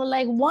 And I would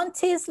like, one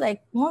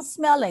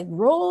smell like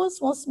rose,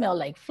 one smell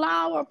like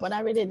flower, but I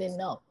really didn't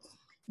know.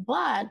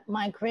 But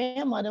my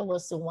grandmother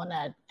was the one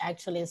that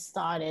actually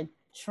started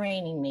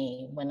training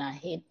me when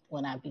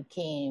I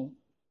became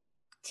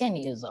 10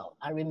 years old.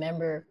 I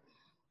remember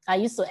I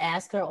used to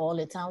ask her all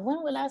the time,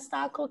 when will I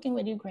start cooking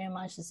with you,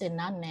 Grandma? She said,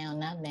 not now,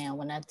 not now.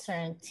 When I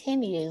turned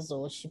 10 years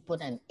old, she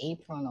put an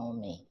apron on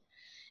me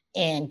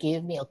and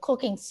gave me a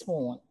cooking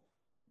spoon.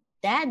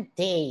 That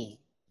day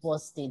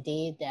was the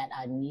day that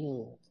I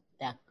knew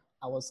that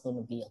I was going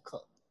to be a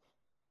cook.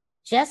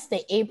 Just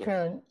the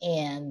apron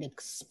and the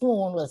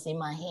spoon was in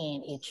my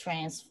hand. It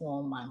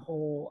transformed my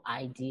whole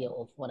idea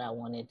of what I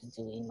wanted to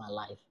do in my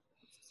life.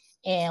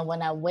 And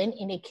when I went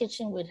in the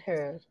kitchen with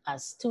her, I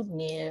stood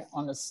near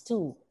on a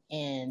stool,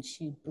 and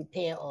she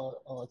prepared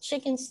a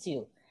chicken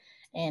stew.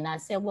 And I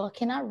said, well,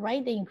 can I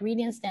write the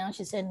ingredients down?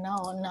 She said,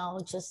 no,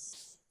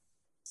 just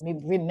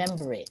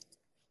remember it.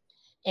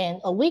 And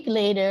a week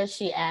later,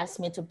 she asked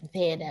me to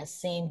prepare that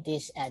same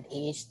dish at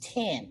age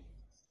 10.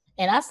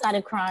 And I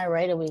started crying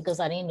right away because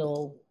I didn't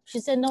know. She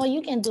said, no,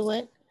 you can do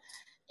it.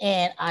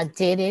 And I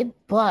did it,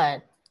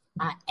 but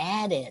I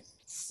added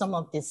some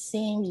of the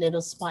same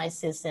little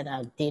spices that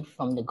I did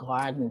from the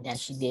garden that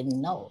she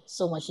didn't know.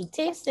 So when she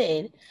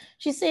tasted it,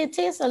 she said, it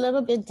tastes a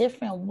little bit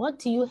different. What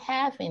do you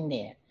have in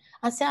there?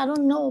 I said, I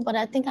don't know, but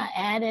I think I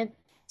added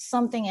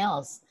something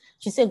else.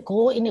 She said,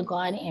 go in the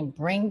garden and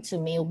bring to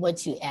me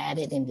what you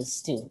added in the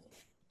stew.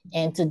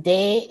 And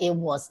today it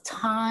was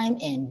thyme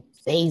and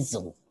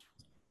basil.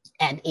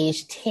 At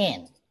age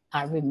 10,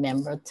 I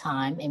remember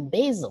thyme and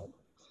basil.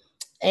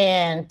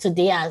 And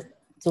today,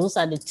 those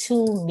are the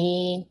two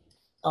main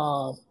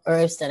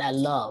herbs that I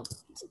love.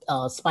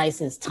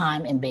 Spices,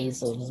 thyme and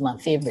basil is my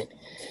favorite.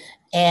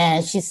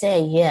 And she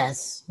said,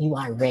 yes, you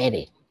are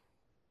ready.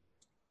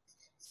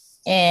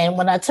 And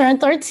when I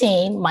turned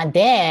 13, my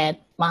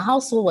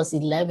household was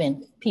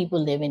 11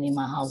 people living in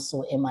my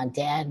household, and my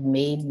dad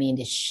made me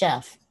the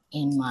chef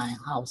in my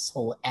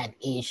household at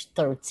age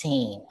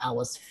 13. I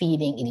was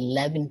feeding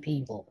 11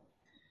 people,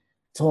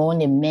 throwing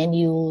the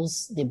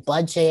menus, the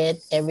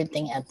budget,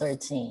 everything at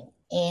 13.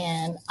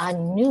 And I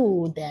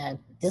knew that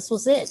this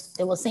was it.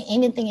 There wasn't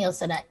anything else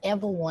that I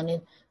ever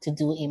wanted to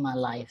do in my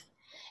life.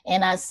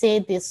 And I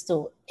said this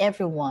to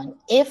everyone: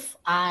 if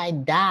I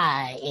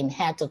die and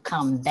had to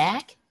come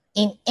back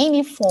in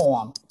any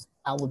form,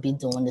 I would be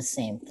doing the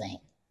same thing,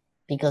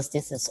 because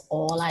this is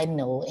all I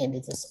know and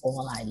this is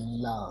all I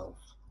love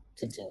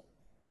to do.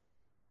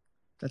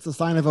 That's a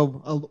sign of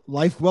a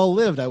life well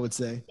lived, I would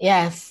say.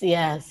 Yes.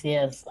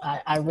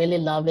 I really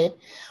love it.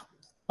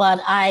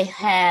 But I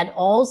had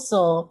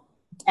also,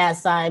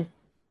 for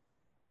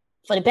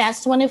the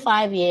past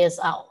 25 years,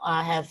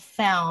 I have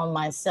found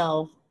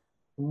myself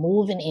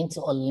moving into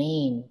a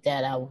lane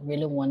that I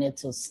really wanted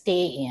to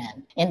stay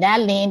in. And that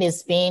lane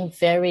is being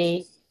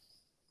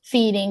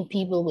feeding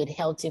people with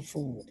healthy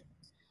food.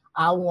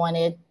 I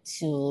wanted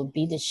to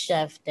be the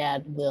chef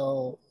that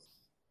will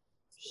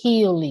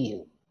heal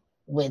you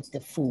with the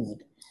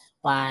food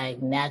by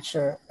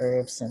natural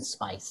herbs and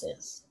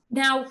spices.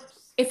 Now,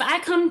 if I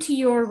come to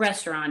your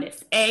restaurant,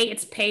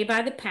 it's pay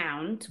by the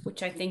pound,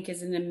 which I think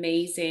is an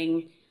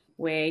amazing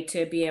way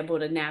to be able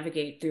to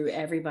navigate through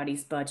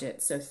everybody's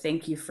budget. So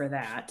thank you for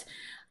that.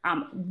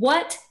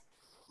 What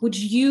would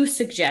you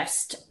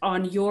suggest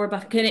on your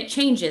buffet? And it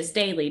changes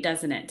daily,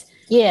 doesn't it?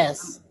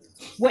 Yes.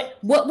 What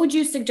would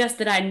you suggest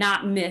that I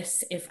not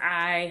miss if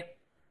I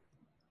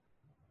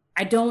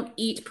don't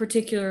eat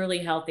particularly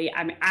healthy?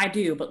 I mean, I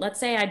do, but let's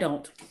say I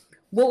don't.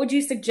 What would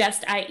you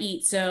suggest I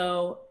eat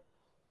so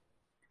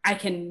I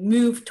can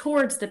move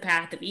towards the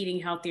path of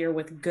eating healthier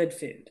with good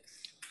food?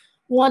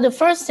 Well, the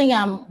first thing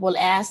I will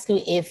ask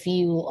you if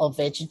you are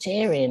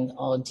vegetarian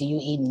or do you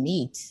eat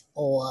meat,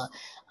 or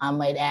I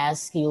might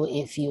ask you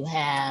if you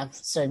have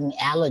certain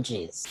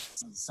allergies.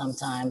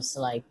 Sometimes,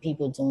 like,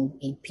 people don't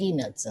eat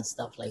peanuts and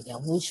stuff like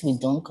that, which we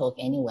don't cook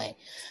anyway.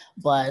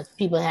 But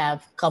people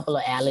have a couple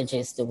of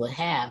allergies they will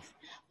have.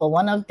 But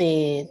one of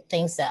the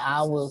things that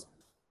I will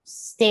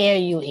stare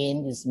you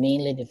in is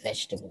mainly the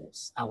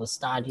vegetables. I will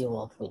start you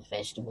off with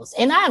vegetables.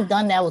 And I've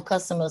done that with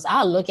customers.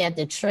 I'll look at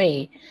the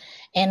tray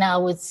and I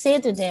would say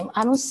to them,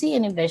 I don't see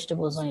any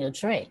vegetables on your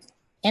tray.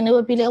 And it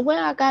would be like,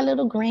 well, I got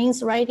little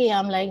greens right here.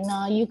 I'm like,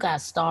 no, you got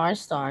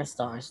starch.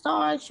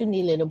 You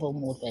need a little bit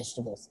more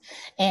vegetables.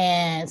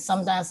 And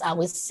sometimes I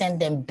would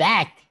send them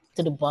back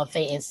to the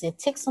buffet and say,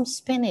 take some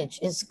spinach.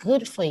 It's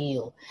good for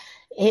you.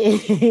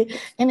 And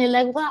they're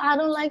like, well, I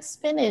don't like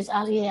spinach.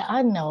 Yeah,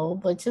 I know,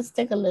 but just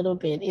take a little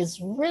bit. It's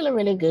really,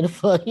 really good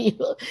for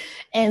you.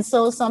 And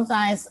so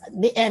sometimes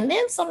they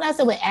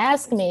would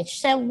ask me,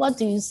 Chef, what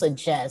do you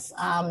suggest?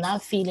 I'm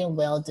not feeling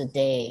well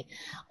today,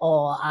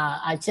 or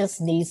I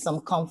just need some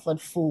comfort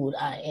food.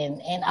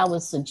 And I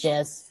would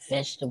suggest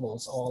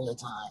vegetables all the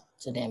time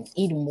to them.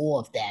 Eat more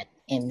of that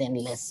and then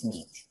less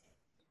meat.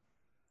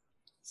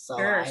 So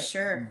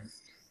Sure.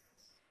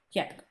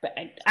 Yeah, but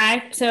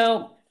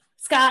so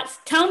Scott,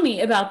 tell me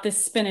about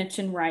this spinach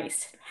and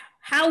rice.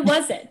 How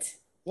was it?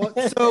 Well,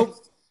 so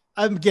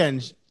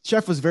again,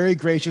 Chef was very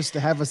gracious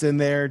to have us in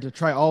there to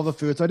try all the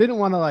food. So I didn't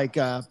want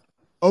to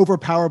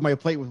overpower my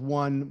plate with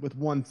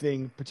one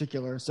thing in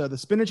particular. So the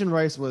spinach and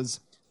rice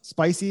was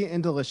spicy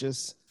and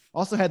delicious.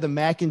 Also had the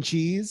mac and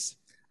cheese.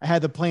 I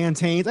had the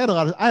plantains. I had a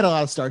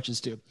lot of starches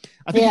too.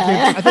 I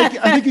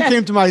think you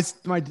came to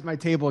my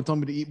table and told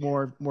me to eat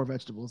more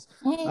vegetables.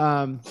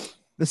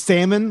 The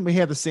salmon, we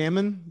had the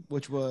salmon,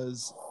 which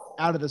was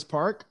out of this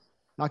park,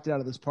 knocked it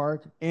out of this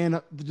park, and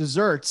the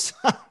desserts.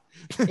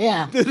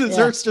 The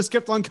desserts just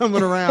kept on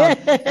coming around,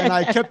 and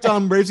I kept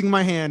on raising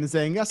my hand and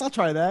saying, "Yes, I'll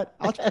try that."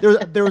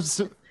 There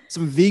was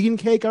some vegan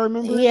cake, I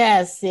remember.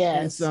 Yes.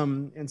 And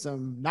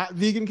some not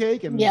vegan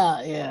cake, and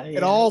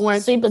it all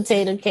went sweet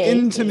potato cake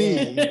into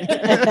me.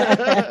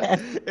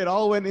 It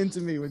all went into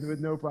me with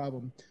no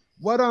problem.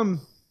 What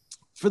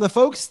for the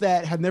folks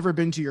that have never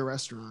been to your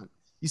restaurant,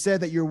 you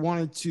said that you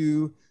wanted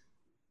to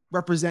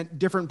represent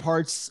different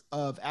parts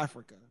of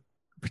Africa.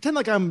 Pretend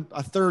like I'm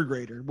a third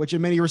grader, which in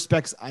many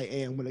respects I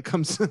am when it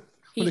comes to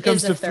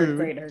third food.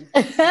 Grader.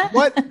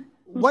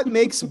 what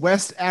makes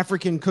West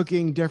African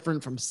cooking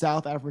different from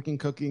South African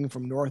cooking,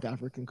 from North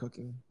African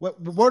cooking?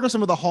 What are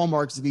some of the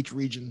hallmarks of each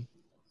region?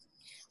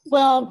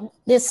 Well,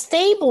 the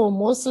staple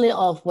mostly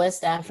of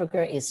West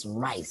Africa is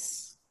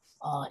rice.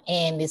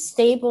 And the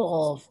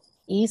staple of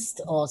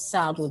East or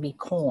South would be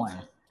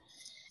corn.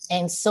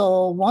 And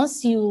so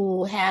once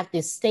you have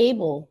this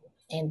staple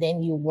and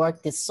then you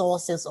work the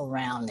sauces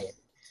around it,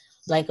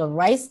 like a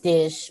rice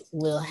dish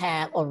will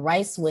have, or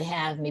rice will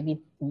have maybe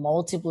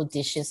multiple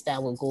dishes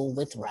that will go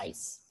with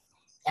rice,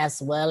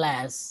 as well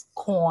as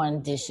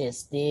corn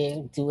dishes.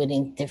 They do it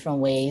in different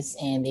ways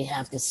and they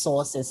have the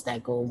sauces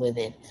that go with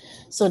it.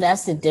 So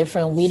that's the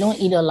difference. We don't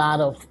eat a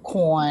lot of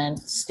corn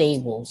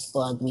staples,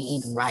 but we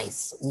eat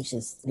rice, which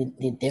is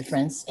the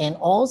difference. And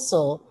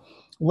also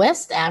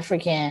West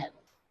African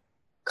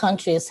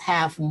countries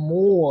have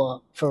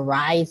more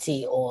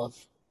variety of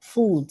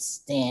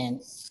foods than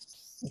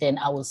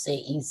I would say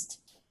East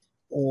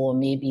or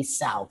maybe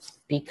South,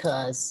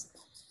 because,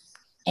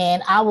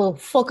 and I will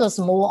focus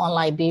more on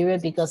Liberia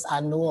because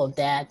I know of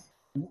that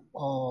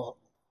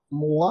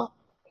more.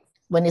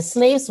 When the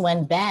slaves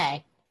went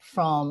back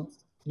from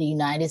the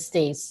United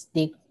States,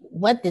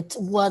 what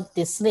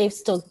the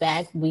slaves took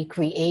back, we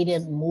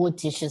created more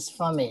dishes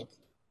from it,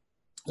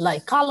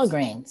 like collard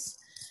greens.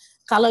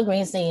 Collard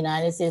greens in the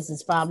United States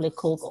is probably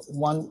cooked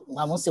one,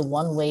 I won't say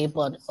one way,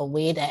 but a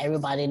way that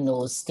everybody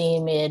knows: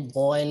 steam it,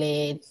 boil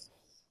it,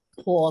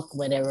 pork,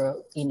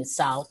 whatever in the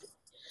South.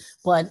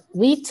 But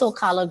we took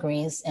collard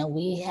greens and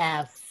we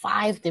have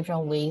 5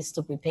 different ways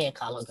to prepare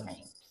collard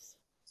greens.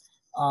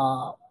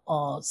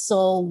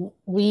 So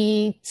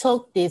we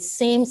took the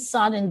same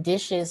southern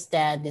dishes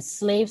that the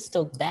slaves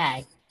took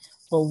back,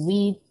 but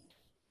we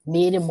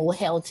made it more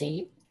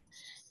healthy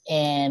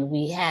and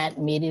we had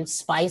made it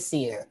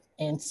spicier.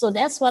 And so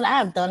that's what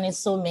I've done in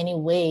so many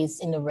ways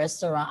in the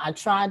restaurant. I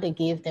try to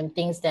give them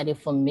things that they're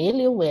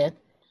familiar with,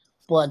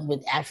 but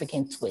with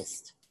African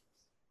twist.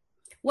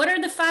 What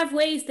are the 5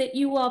 ways that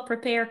you all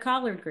prepare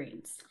collard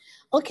greens?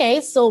 Okay,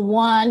 so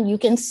one, you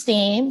can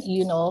steam,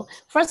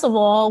 First of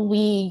all, we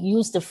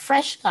use the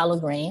fresh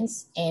collard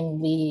greens and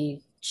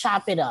we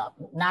chop it up,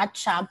 not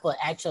chop, but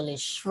actually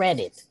shred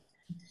it.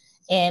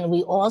 And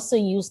we also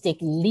use the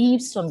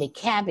leaves from the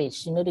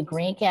cabbage, the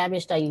green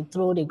cabbage that you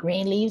throw the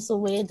green leaves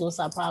away. Those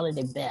are probably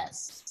the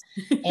best.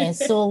 And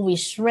so we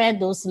shred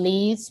those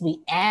leaves.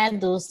 We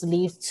add those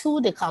leaves to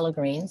the collard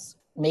greens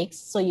mix.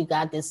 So you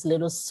got this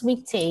little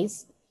sweet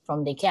taste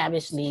from the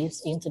cabbage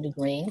leaves into the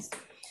greens.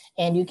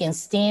 And you can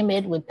steam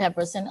it with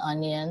peppers and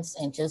onions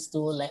and just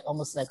do like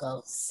almost like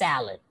a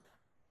salad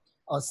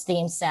or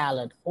steamed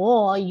salad.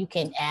 Or you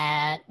can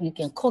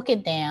cook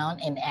it down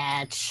and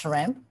add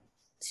shrimp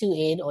to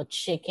it or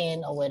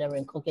chicken or whatever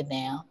and cook it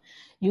down.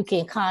 You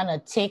can kind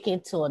of take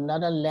it to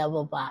another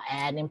level by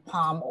adding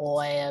palm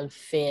oil,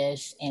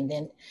 fish, and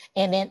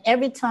then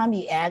every time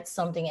you add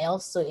something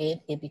else to it,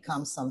 it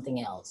becomes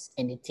something else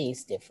and it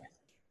tastes different.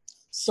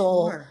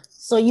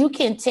 So you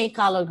can take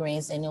collard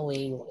greens any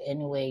way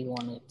you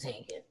want to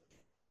take it.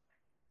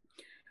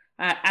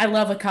 I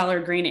love a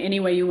collard green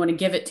any way you want to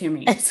give it to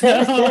me. So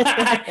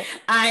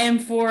I am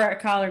for a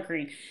collard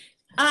green.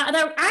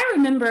 I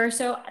remember,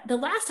 so the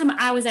last time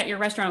I was at your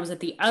restaurant, I was at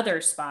the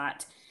other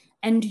spot,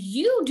 and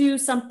you do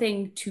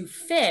something to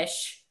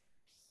fish.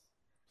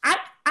 I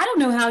don't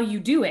know how you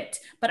do it,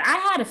 but I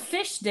had a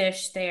fish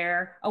dish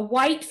there, a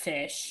white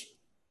fish.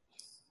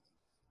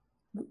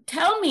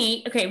 Tell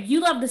me, okay, you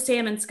love the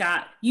salmon,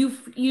 Scott.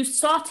 You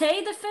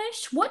saute the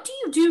fish. What do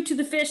you do to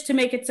the fish to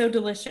make it so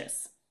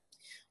delicious?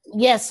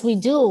 Yes, we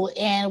do.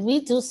 And we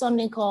do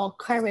something called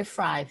curry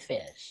fried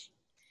fish.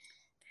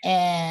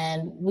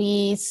 And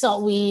we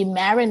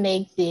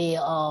marinate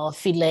the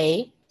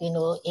filet,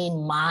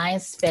 in my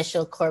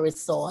special curry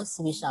sauce,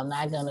 which I'm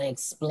not going to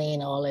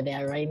explain all of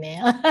that right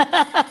now.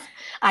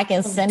 I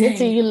can send it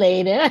to you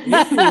later.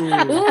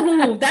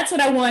 Ooh, that's what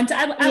I want.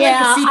 I like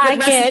the secret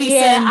recipe.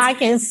 I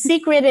can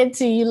secret it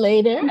to you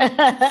later.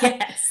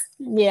 Yes.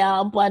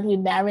 Yeah, but we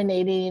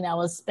marinate it in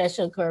our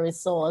special curry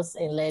sauce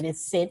and let it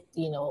sit,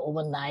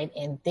 overnight,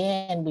 and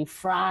then we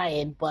fry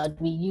it.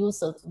 But we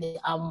use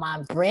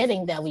my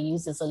breading that we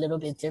use is a little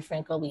bit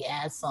different because we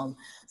add some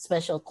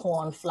special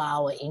corn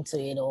flour into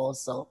it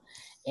also,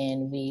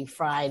 and we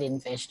fry it in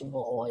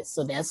vegetable oil.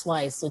 So that's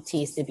why it's so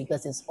tasty,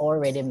 because it's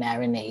already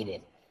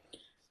marinated.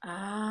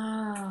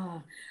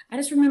 Ah, I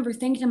just remember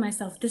thinking to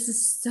myself, this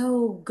is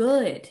so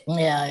good.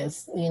 Yeah,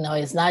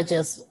 it's not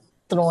just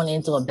thrown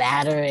into a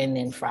batter and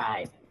then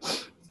fried.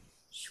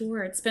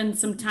 Sure, it's been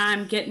some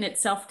time getting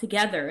itself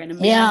together in a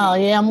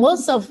marinade. Yeah.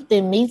 Most of the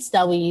meats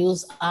that we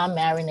use are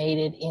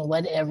marinated in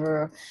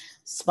whatever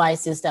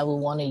spices that we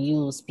want to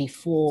use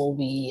before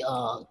we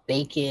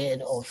bake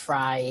it or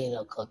fry it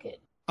or cook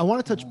it. I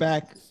want to touch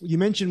back. You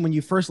mentioned when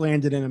you first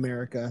landed in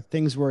America,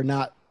 things were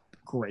not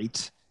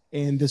great.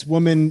 And this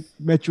woman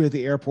met you at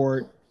the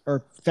airport,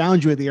 or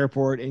found you at the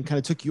airport, and kind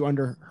of took you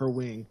under her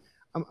wing.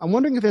 I'm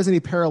wondering if there's any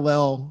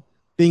parallel,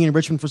 being in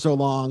Richmond for so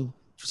long,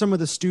 for some of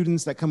the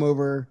students that come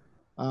over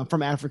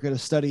from Africa to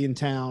study in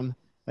town,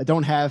 that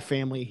don't have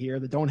family here,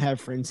 that don't have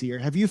friends here.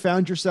 Have you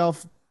found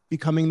yourself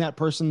becoming that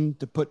person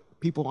to put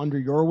people under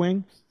your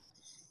wing?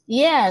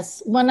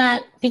 Yes,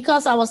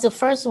 because I was the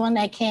first one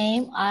that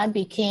came, I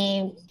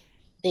became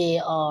the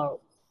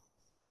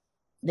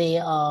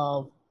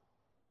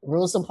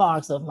Rosa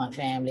Parks of my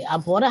family. I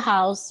bought a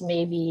house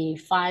maybe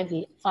 5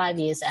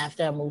 years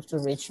after I moved to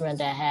Richmond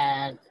that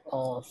had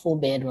 4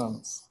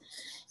 bedrooms.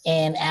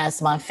 And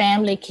as my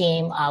family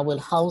came, I would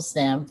host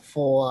them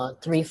for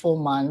 3-4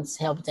 months,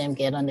 help them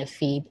get on their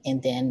feet,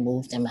 and then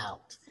move them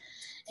out.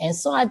 And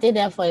so I did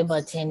that for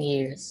about 10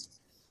 years.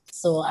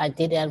 So I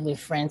did that with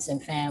friends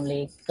and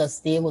family because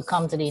they would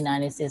come to the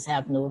United States,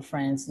 have no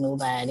friends,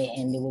 nobody,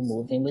 and they were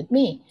moving with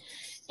me.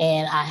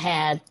 And I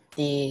had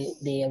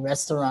the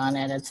restaurant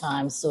at a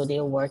time, so they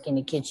would work in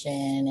the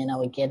kitchen, and I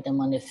would get them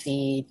on their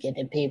feet, get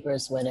their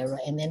papers, whatever,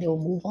 and then they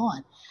would move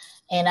on.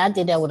 And I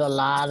did that with a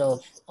lot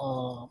of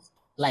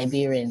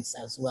Liberians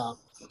as well.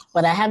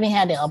 But I haven't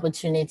had the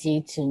opportunity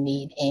to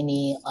meet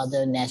any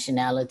other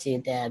nationality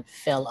that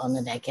fell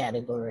under that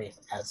category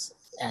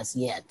as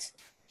yet.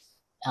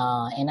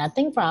 And I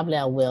think probably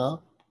I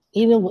will.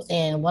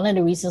 And one of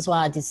the reasons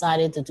why I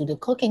decided to do the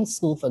cooking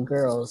school for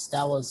girls,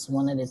 that was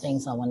one of the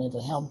things I wanted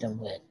to help them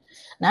with.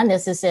 Not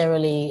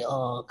necessarily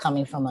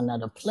coming from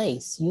another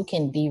place. You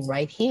can be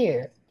right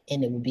here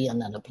and it will be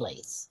another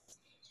place.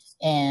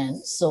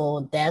 And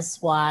so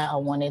that's why I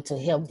wanted to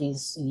help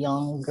these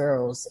young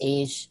girls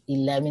aged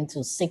 11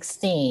 to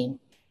 16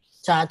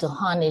 try to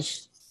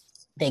harness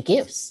their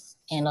gifts.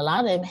 And a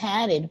lot of them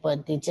had it,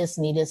 but they just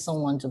needed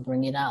someone to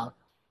bring it out.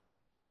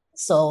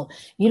 So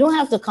you don't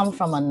have to come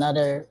from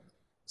another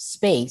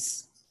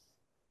space.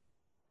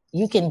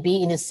 You can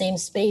be in the same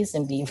space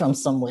and be from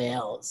somewhere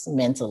else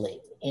mentally,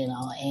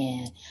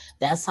 and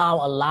that's how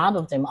a lot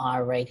of them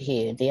are right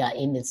here. They are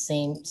in the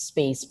same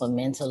space, but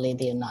mentally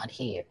they're not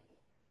here.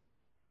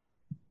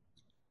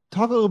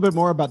 Talk a little bit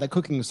more about the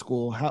cooking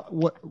school.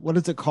 What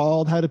is it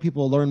called? How do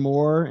people learn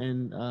more?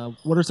 And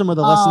what are some of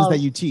the lessons that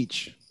you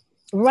teach?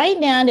 Right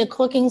now, the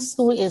cooking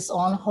school is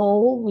on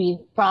hold. We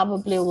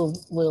probably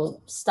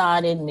will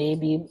start it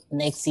maybe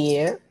next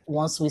year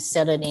once we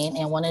settle in.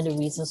 And one of the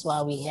reasons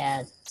why we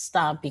had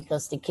stopped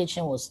because the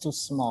kitchen was too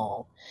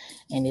small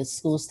and the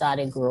school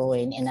started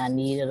growing and I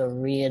needed a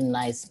real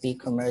nice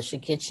big commercial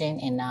kitchen,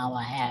 and now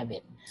I have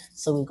it.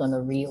 So we're going to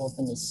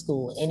reopen the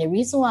school. And the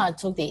reason why I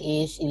took the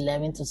age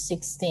 11 to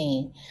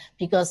 16,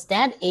 because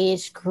that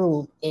age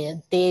group,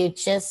 they're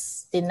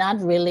not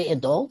really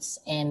adults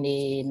and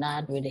they're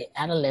not really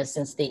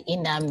adolescents. They're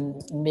in that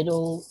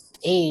middle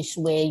age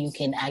where you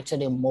can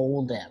actually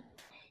mold them.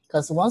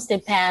 Because once they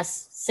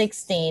pass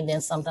 16, then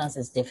sometimes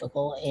it's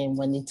difficult. And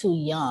when they're too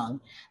young,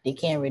 they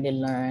can't really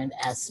learn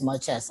as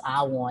much as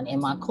I want.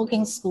 And my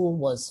cooking school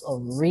was a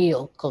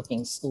real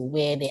cooking school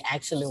where they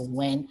actually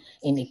went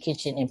in the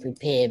kitchen and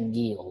prepared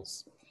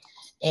meals.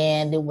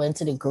 And they went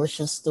to the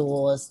grocery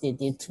stores. They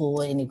did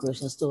tour in the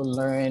grocery store,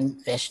 learn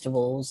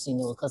vegetables,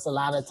 because a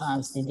lot of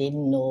times they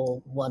didn't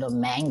know what a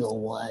mango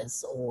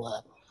was or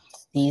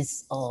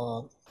these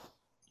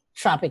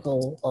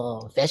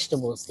tropical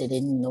vegetables. They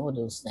didn't know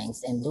those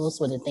things. And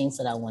those were the things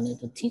that I wanted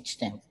to teach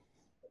them.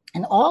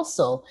 And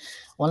also,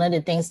 one of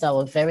the things that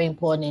were very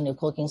important in the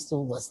cooking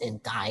school was their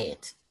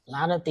diet. A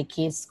lot of the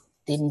kids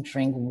didn't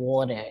drink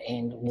water,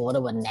 and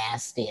water was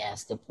nasty,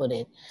 as they put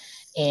it.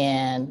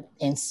 And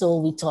so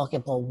we talk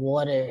about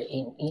water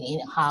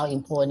in how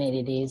important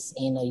it is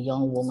in a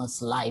young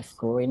woman's life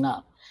growing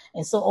up.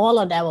 And so all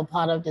of that were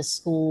part of the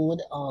school,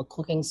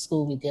 cooking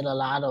school. We did a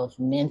lot of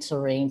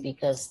mentoring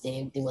because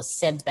they were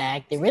set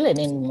back. They really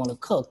didn't want to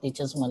cook. They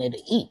just wanted to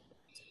eat.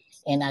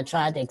 And I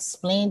tried to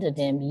explain to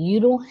them, you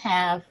don't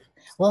have,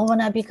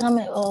 when I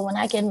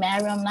get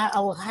married, I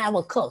will have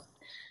a cook.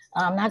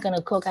 I'm not going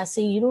to cook. I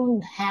say, you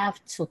don't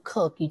have to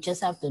cook. You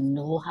just have to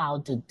know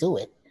how to do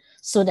it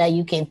so that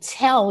you can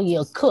tell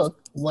your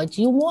cook what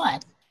you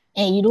want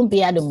and you don't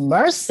be at the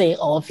mercy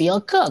of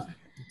your cook.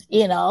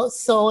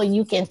 So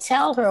you can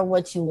tell her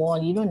what you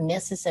want. You don't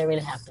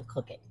necessarily have to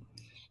cook it.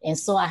 And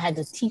so I had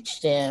to teach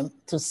them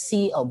to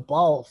see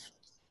above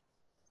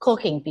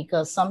cooking,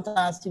 because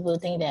sometimes people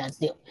think that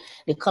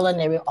the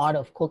culinary art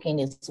of cooking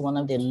is one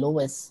of the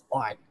lowest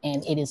art,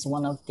 and it is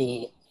one of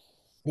the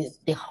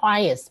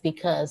highest,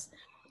 because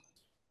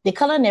the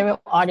culinary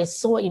art is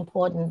so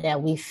important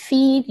that we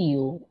feed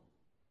you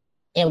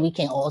and we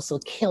can also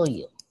kill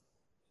you.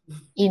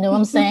 You know what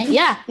I'm saying?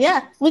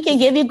 Yeah. We can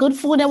give you good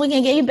food and we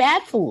can give you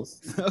bad food.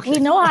 Okay. We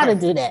know how to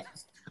do that.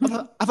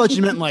 I thought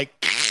you meant like...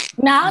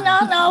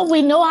 No.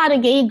 We know how to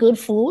give you good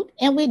food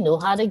and we know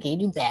how to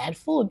give you bad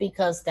food,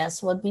 because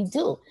that's what we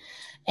do.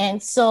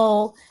 And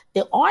so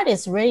the art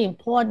is very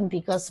important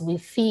because we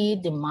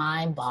feed the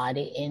mind,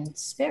 body, and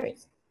spirit.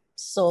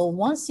 So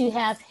once you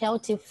have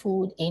healthy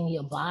food in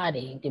your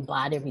body, the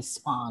body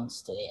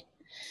responds to it.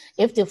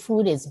 If the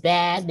food is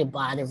bad, the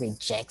body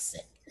rejects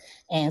it.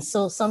 And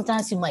so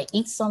sometimes you might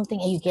eat something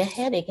and you get a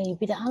headache and you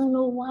be like, I don't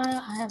know why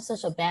I have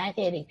such a bad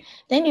headache.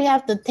 Then you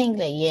have to think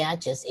like, I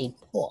just ate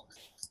pork.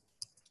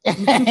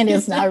 And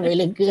it's not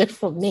really good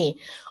for me.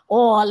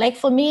 Or like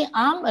for me,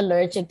 I'm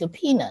allergic to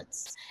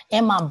peanuts.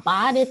 And my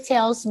body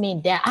tells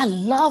me that I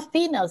love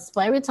peanuts.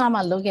 But every time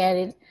I look at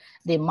it,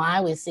 the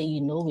mind will say,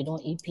 you know, we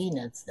don't eat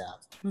peanuts though.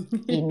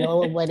 You know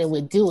what it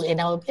would do. And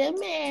I would say,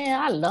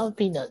 man, I love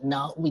peanuts.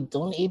 No, we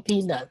don't eat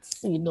peanuts.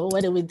 You know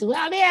what it would do?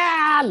 Oh,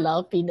 yeah, I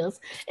love peanuts.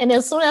 And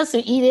as soon as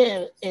you eat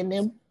it, and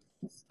then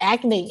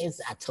acting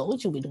is, I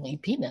told you we don't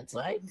eat peanuts,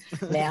 right?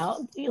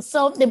 Now,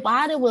 so the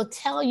body will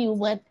tell you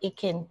what it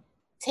can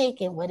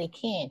take and what it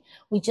can.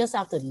 We just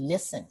have to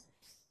listen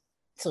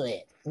to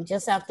it. We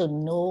just have to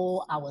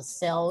know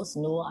ourselves,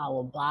 know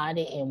our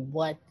body and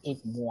what it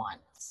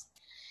wants.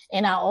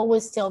 And I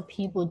always tell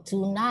people,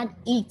 do not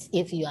eat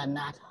if you are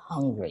not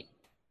hungry.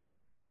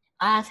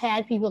 I've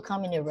had people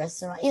come in the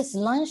restaurant, it's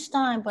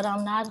lunchtime, but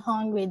I'm not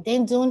hungry.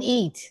 Then don't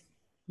eat.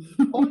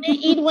 Only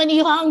eat when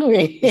you're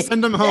hungry.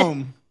 Send them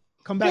home.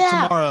 Come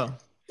back tomorrow.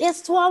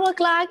 It's 12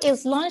 o'clock.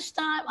 It's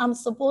lunchtime. I'm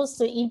supposed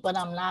to eat, but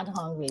I'm not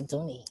hungry.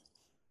 Don't eat.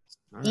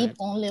 All eat right.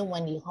 Only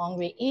when you're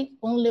hungry. Eat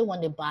only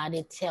when the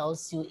body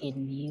tells you it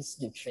needs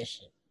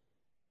nutrition.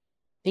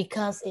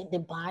 Because the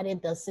body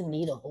doesn't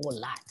need a whole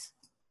lot.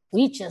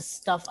 We just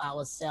stuff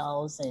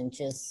ourselves and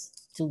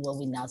just do what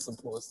we're not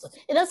supposed to.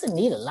 It doesn't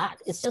need a lot.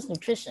 It's just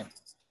nutrition.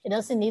 It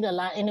doesn't need a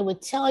lot. And it will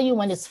tell you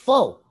when it's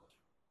full.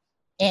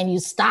 And you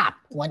stop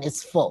when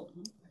it's full.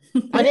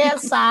 Put it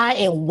aside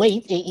and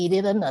wait and eat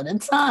it another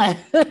time.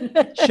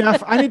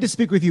 Chef, I need to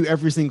speak with you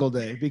every single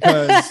day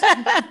because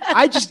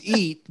I just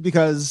eat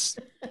because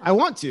I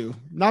want to,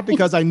 not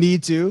because I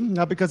need to,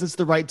 not because it's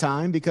the right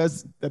time,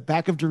 because the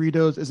pack of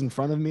Doritos is in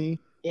front of me.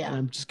 Yeah. And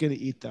I'm just going to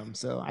eat them.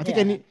 So I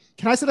think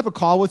can I set up a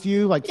call with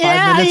you like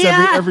 5 minutes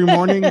every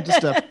morning just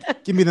to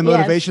give me the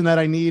motivation that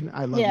I need?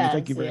 I love you.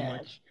 Thank you very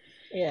much.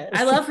 Yeah.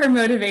 I love her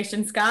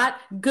motivation,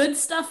 Scott. Good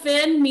stuff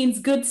in means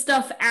good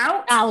stuff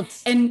out.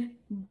 And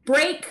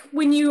break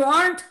when you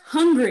aren't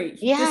hungry.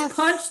 Yes. Just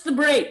punch the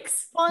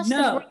brakes.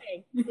 The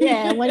break.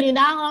 Yeah, when you're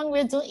not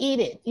hungry, don't eat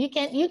it. You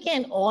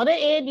can order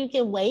it. You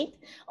can wait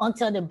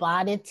until the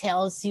body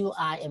tells you,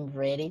 I am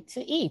ready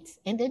to eat.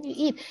 And then you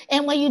eat.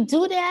 And when you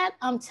do that,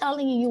 I'm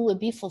telling you, you will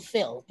be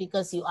fulfilled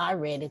because you are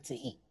ready to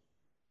eat.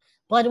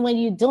 But when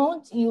you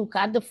don't, you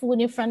got the food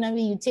in front of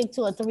you, you take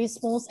 2 or 3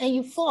 spoons and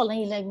you fall and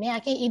you're like, man, I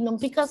can't eat them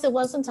because it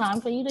wasn't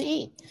time for you to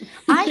eat.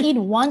 I eat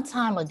 1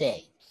 time a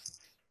day.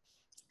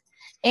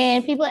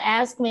 And people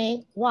ask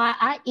me why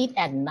I eat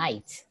at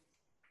night.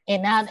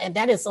 And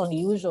that is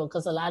unusual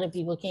because a lot of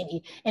people can't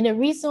eat. And the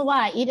reason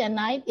why I eat at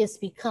night is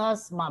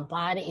because my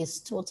body is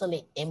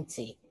totally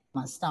empty,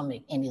 my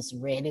stomach, and it's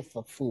ready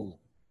for food.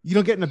 You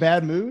don't get in a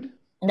bad mood?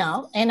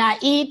 No. And I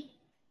eat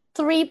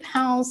 3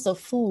 pounds of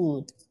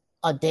food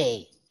a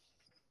day.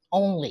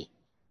 Only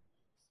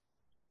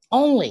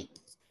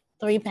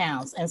 3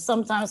 pounds. And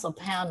sometimes a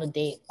pound a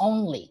day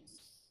only.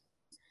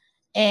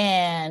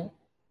 And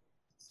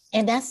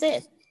that's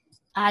it.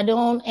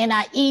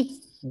 I eat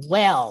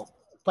well,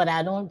 but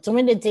I don't,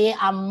 during the day,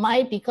 I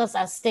might, because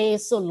I stay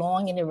so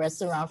long in the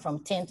restaurant from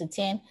 10 to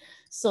 10.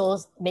 So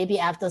maybe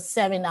after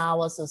 7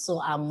 hours or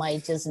so, I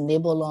might just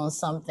nibble on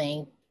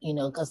something,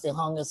 because the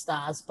hunger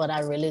starts, but I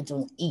really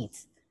don't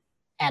eat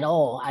at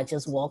all. I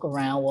just walk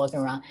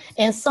around.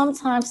 And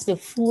sometimes the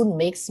food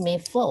makes me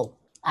full.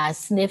 I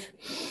sniff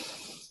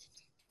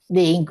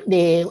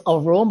the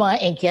aroma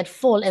and get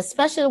full,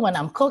 especially when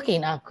I'm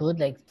cooking. I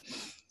could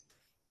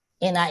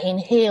and I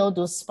inhale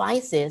those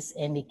spices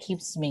and it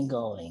keeps me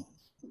going.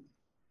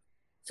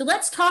 So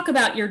let's talk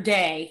about your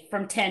day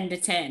from 10 to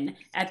 10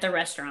 at the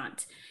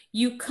restaurant.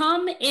 You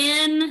come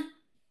in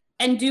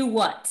and do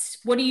what?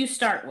 What do you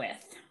start with?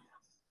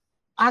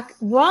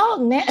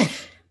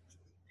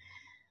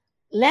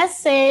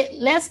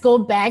 Let's go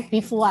back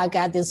before I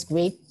got this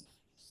great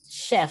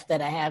chef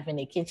that I have in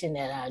the kitchen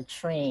that I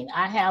train.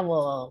 I have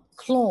a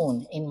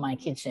clone in my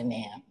kitchen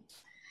now.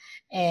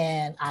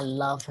 And I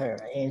love her.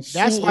 And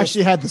that's why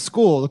she had the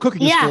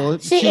cooking school.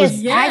 She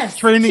is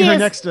training her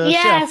next chef.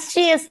 Yes,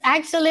 she is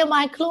actually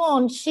my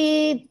clone.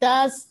 She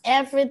does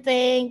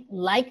everything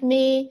like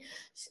me.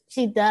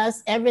 She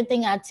does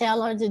everything I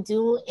tell her to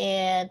do,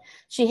 and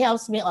she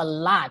helps me a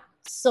lot.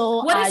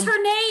 So what is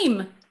her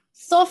name?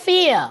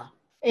 Sophia.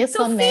 It's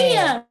her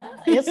name.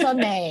 It's her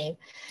name.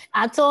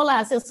 I told her,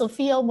 I said,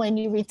 Sophia, when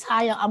you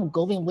retire, I'm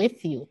going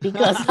with you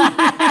because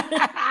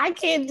I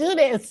can't do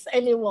this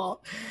anymore.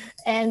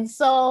 And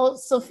so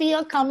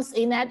Sophia comes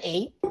in at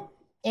 8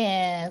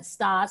 and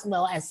starts,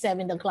 at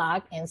 7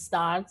 o'clock and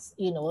starts,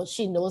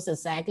 she knows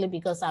exactly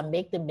because I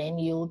make the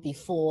menu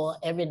before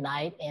every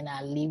night and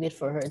I leave it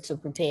for her to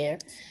prepare.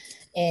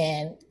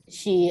 And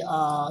she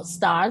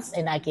starts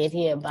and I get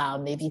here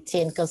about maybe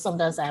 10 because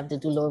sometimes I have to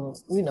do a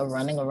little,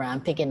 running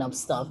around, picking up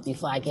stuff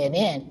before I get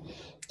in.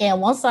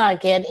 And once I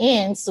get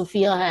in,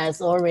 Sophia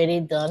has already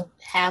done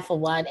half of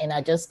what, and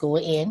I just go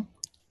in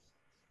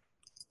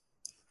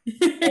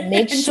and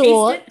make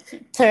sure,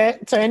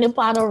 turn the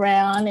pot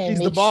around and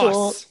make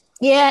sure.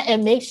 Yeah,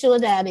 and make sure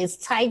that it's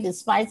tight, the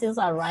spices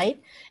are right.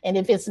 And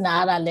if it's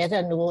not, I let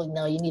her know,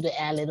 no, you need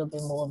to add a little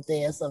bit more of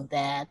this, of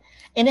that.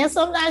 And then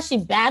sometimes she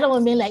battled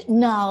with me like,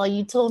 no,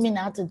 you told me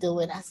not to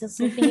do it. I said,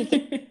 Sophia,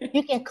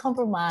 You can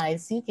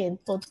compromise. You can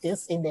put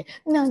this in there.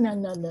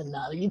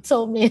 No. You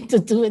told me to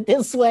do it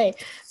this way.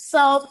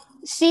 So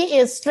she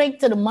is straight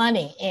to the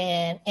money.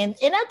 And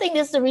I think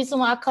that's the reason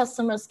why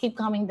customers keep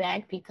coming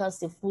back, because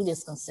the food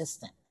is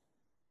consistent.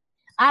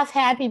 I've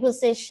had people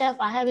say, Chef,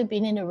 I haven't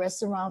been in a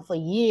restaurant for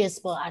years,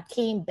 but I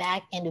came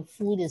back and the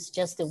food is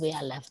just the way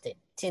I left it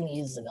 10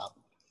 years ago.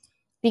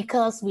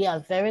 Because we are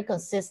very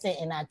consistent,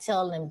 and I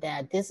tell them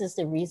that this is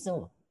the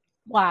reason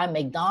why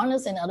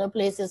McDonald's and other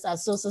places are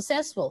so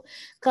successful.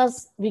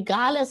 Because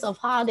regardless of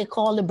how they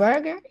call the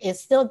burger,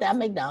 it's still that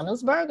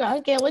McDonald's burger. I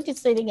don't care what you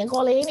say, they can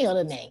call it any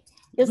other name.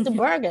 It's the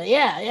burger.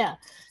 Yeah.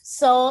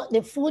 So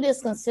the food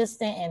is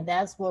consistent, and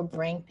that's what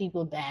brings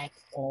people back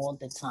all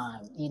the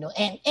time.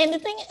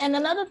 And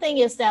another thing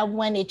is that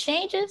when it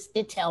changes,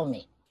 they tell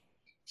me,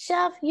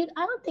 Chef, I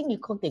don't think you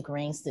cooked the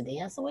grains today.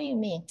 I said, what do you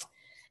mean?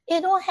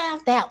 It don't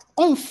have that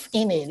oomph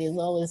in it. It's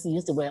always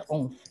used the word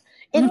oomph.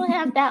 It don't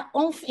have that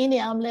oomph in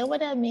it. I'm like, what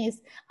that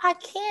means? I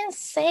can't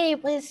say,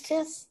 but it's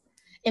just.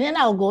 And then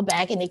I'll go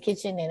back in the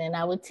kitchen, and then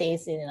I would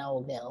taste it, and I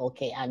will go,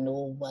 okay, I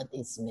know what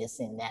is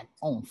missing, that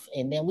oomph.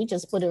 And then we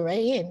just put it right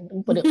in.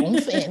 We put the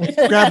oomph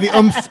in. Grab the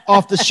oomph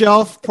off the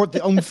shelf, put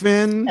the oomph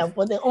in. And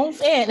put the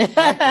oomph in.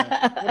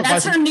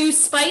 That's her new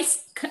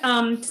spice.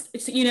 That's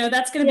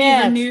going to be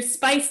her new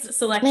spice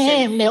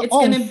selection. It's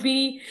going to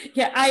be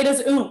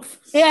Ida's oomph.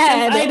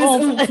 Yeah, Ida's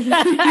oomph.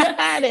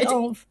 The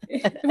oomph.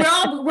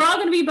 We're all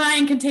going to be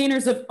buying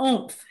containers of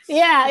oomph.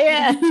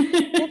 Yeah.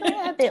 They don't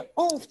have the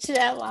oomph,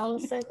 Chef. I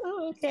was like,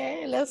 oh,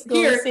 okay, let's go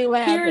and see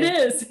what happens. Here it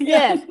is.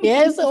 Yeah,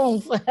 it's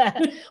oomph. But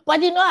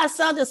I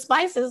sell the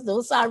spices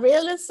though, so I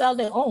really sell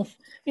the oomph.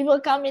 People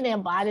come in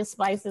and buy the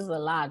spices a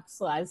lot,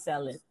 so I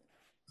sell it.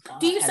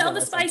 Do you sell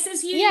the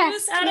spices you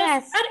use?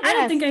 I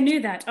don't think I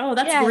knew that. Oh,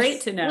 that's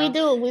great to know. We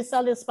do. We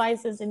sell the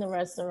spices in the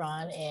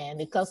restaurant, and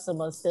the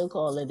customers still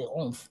call it the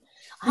oomph.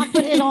 I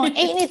put it on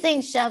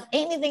anything, Chef,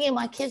 anything in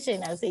my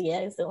kitchen. I say, yeah,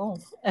 it's the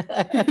oomph.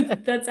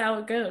 That's how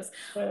it goes.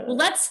 Well,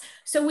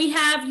 you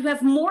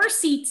have more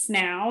seats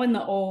now in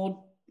the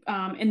old,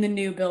 in the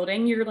new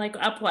building. You're like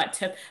up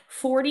to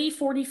 40,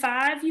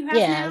 45 you have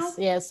now?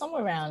 Yes,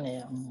 somewhere around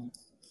there.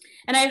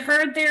 And I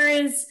heard there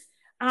is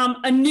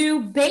a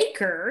new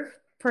baker,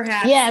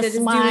 perhaps. Yes, that is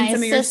my doing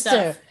some of your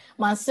stuff.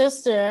 My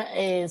sister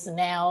is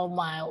now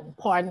my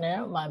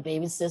partner, my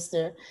baby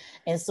sister.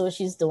 And so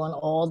she's doing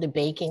all the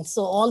baking.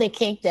 So all the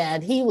cake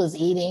that he was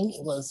eating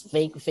was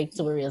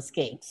Victoria's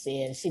cakes.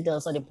 And she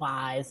does all the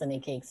pies and the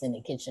cakes in the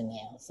kitchen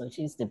now. So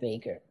she's the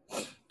baker.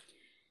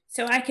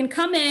 So I can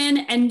come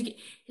in and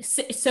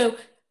so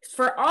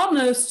for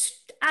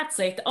almost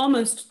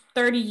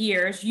 30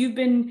 years, you've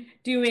been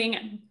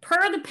doing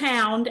per the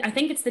pound. I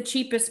think it's the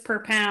cheapest per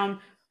pound.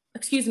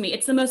 Excuse me,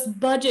 it's the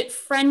most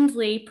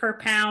budget-friendly per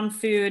pound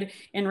food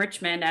in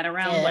Richmond at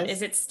around what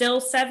is it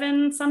still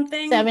 $7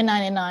 something?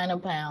 $7.99 a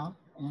pound.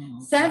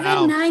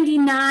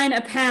 $7.99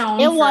 a pound.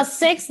 It was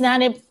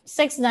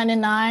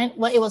 $6.99.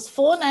 Well, it was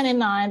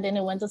 $4.99. Then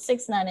it went to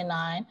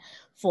 $6.99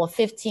 for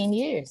 15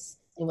 years.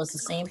 It was the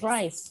same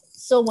price.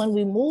 So when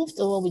we moved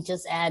over, we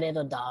just added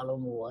 $1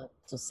 more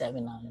to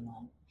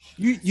 $7.99.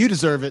 You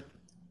deserve it.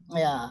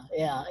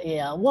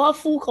 Yeah. Well,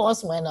 food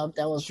costs went up.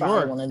 That was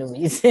probably one of the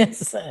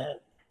reasons.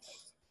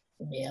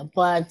 Yeah,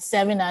 but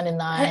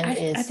 $7.99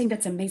 is. I think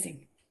that's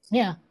amazing.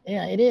 Yeah,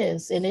 it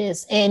is.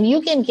 And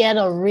you can get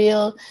a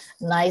real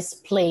nice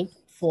plate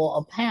for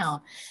a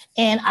pound.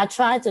 And I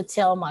try to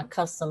tell my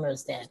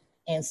customers that.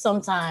 And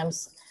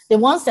sometimes the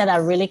ones that I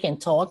really can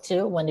talk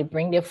to, when they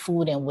bring their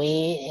food and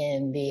weigh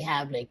and they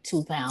have like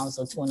 2 pounds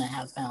or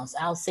 2.5 pounds,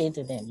 I'll say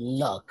to them,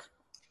 look,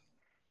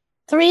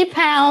 3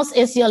 pounds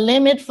is your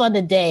limit for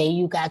the day.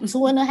 You got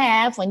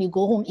 2.5 when you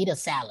go home, eat a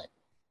salad.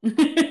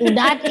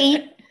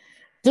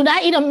 Do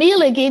not eat a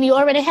meal again. You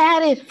already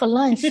had it for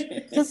lunch.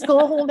 Just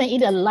go home and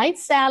eat a light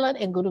salad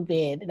and go to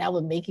bed. That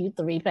would make you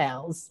 3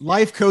 pounds.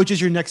 Life coach is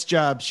your next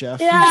job,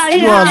 Chef. Yeah,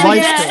 you are a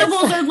life coach.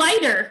 Vegetables are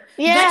lighter.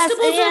 Yes,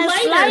 vegetables are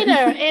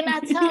lighter. And I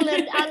tell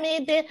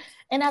them,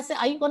 and I said,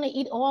 are you going to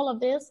eat all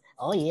of this?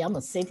 Oh, yeah, I'm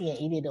going to sit here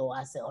and eat it all.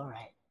 I said, all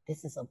right,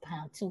 this is a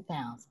pound, 2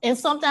 pounds. And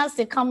sometimes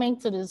they're coming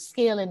to the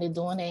scale and they're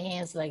doing their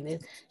hands like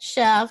this.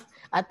 Chef,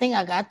 I think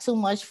I got too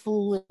much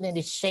food, and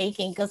they're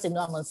shaking because they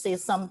know I'm going to say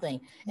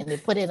something. And they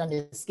put it on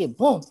the scale,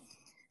 boom.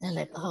 And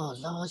they're like, oh,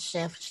 Lord,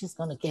 Chef, she's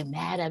going to get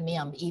mad at me.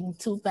 I'm eating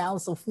 2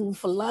 pounds of food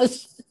for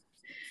lunch.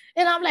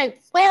 And I'm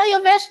like, where are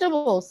your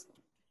vegetables?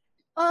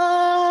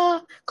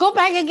 Go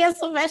back and get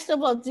some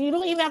vegetables. You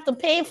don't even have to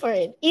pay for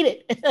it. Eat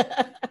it.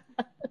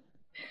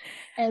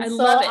 I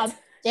love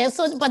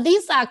it. But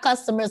these are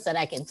customers that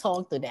I can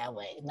talk to that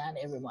way. Not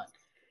everyone.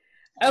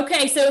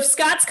 Okay, so if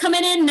Scott's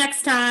coming in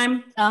next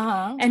time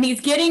and he's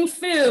getting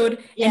food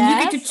and you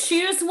get to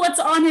choose what's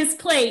on his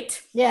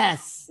plate.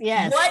 Yes.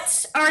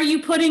 What are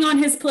you putting on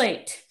his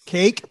plate?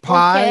 Cake,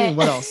 pie, and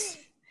what else?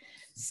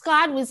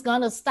 Scott was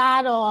going to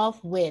start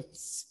off with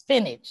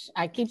spinach.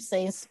 I keep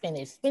saying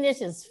spinach.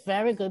 Spinach is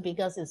very good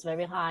because it's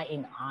very high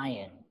in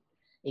iron.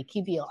 It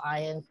keeps your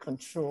iron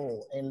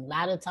control. And a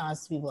lot of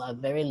times people are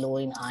very low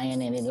in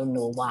iron and they don't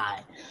know why.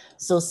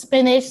 So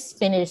spinach,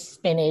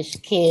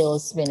 kale,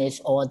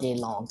 spinach all day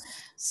long.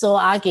 So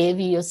I gave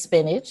you your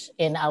spinach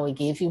and I will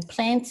give you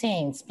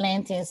plantains.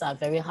 Plantains are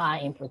very high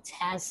in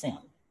potassium.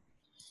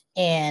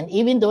 And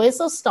even though it's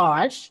a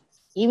starch,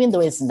 even though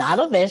it's not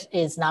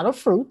a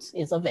fruit,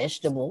 it's a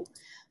vegetable.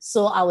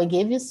 So I will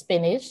give you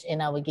spinach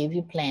and I will give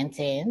you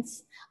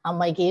plantains. I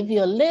might give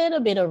you a little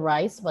bit of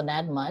rice, but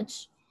not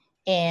much.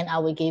 And I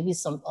will give you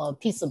a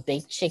piece of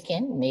baked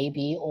chicken,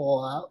 maybe,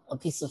 or a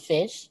piece of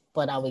fish,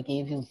 but I will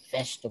give you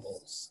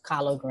vegetables,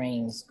 collard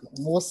greens,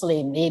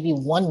 mostly maybe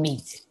one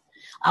meat.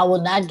 I will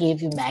not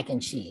give you mac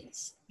and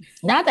cheese.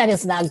 Not that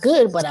it's not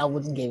good, but I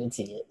wouldn't give it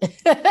to you.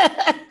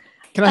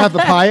 Can I have the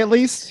pie at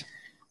least?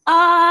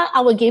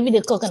 I will give you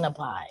the coconut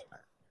pie.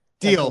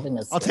 Deal.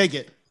 I'll take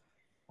it.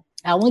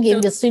 I won't give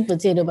you the sweet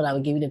potato, but I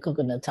will give you the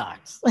coconut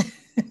tarts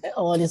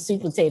or the sweet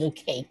potato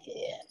cake.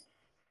 Yeah.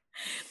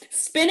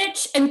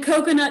 Spinach and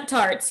coconut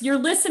tarts. You're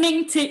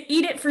listening to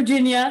Eat It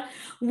Virginia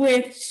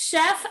with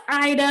Chef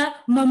Ida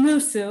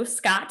Mamusu,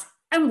 Scott,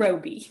 and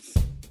Roby.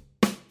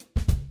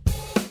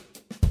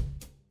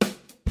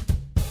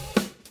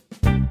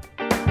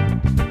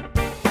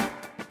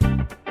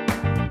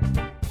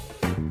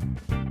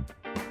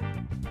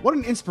 What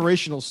an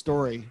inspirational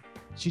story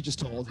she just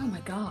told. Oh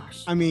my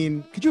gosh. I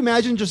mean, could you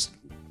imagine just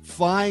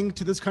flying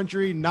to this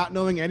country, not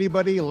knowing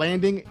anybody,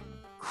 landing,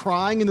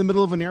 crying in the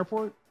middle of an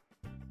airport?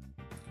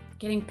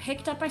 Getting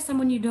picked up by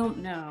someone you don't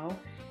know,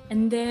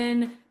 and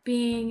then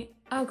being,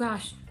 oh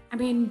gosh, I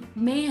mean,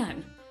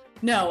 man,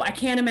 no, I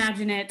can't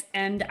imagine it.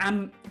 And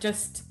I'm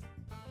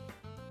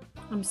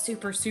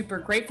super, super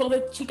grateful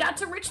that she got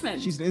to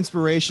Richmond. She's an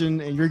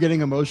inspiration and you're getting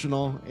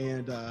emotional.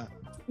 And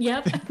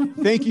yep.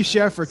 Thank you,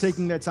 Chef, for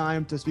taking that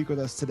time to speak with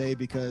us today,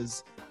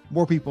 because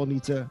more people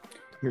need to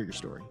hear your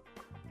story.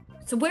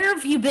 So where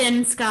have you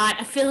been, Scott?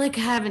 I feel like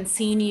I haven't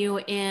seen you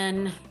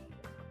in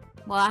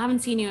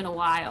a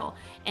while.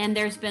 And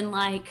there's been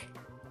like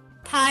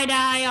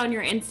tie-dye on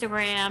your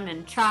Instagram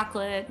and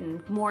chocolate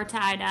and more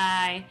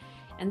tie-dye,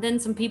 and then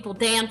some people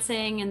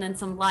dancing and then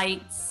some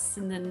lights.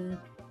 And then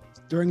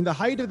during the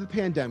height of the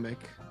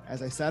pandemic,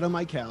 as I sat on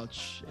my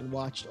couch and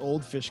watched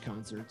old Phish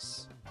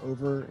concerts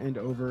over and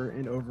over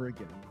and over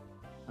again,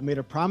 I made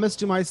a promise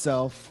to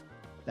myself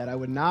that I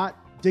would not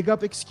dig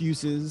up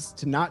excuses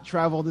to not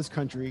travel this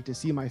country to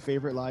see my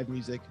favorite live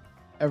music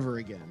ever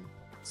again.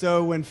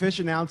 So when Phish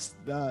announced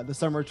the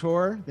summer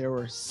tour, there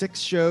were 6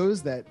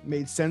 shows that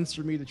made sense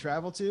for me to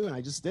travel to, and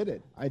I just did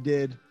it. I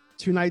did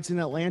 2 nights in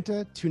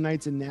Atlanta, 2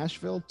 nights in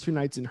Nashville, 2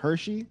 nights in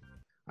Hershey.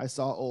 I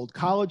saw old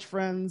college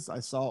friends. I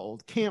saw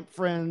old camp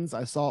friends.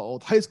 I saw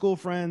old high school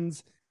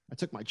friends. I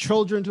took my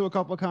children to a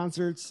couple of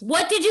concerts.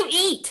 What did you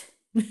eat?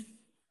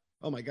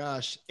 Oh my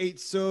gosh, ate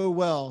so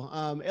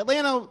well.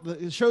 Atlanta,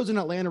 the shows in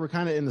Atlanta were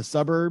kind of in the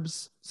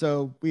suburbs.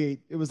 So it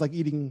was like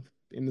eating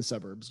in the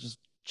suburbs, just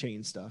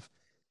chain stuff.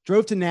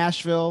 Drove to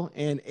Nashville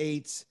and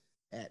ate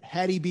at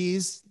Hattie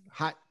B's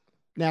hot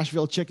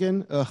Nashville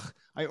chicken.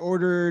 I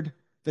ordered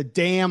the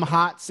damn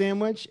hot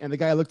sandwich, and the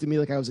guy looked at me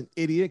like I was an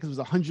idiot because it was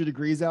 100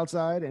 degrees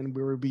outside and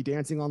we would be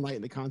dancing all night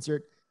in the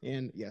concert.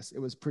 And yes, it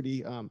was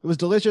pretty, it was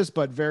delicious,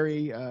 but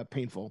very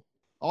painful.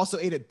 Also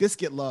ate at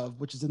Biscuit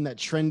Love, which is in that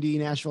trendy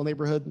Nashville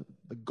neighborhood,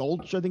 the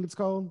Gulch, I think it's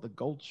called, the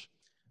Gulch,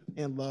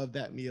 and loved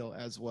that meal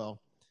as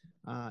well.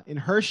 In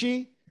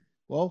Hershey,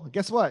 well,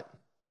 guess what?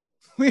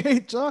 We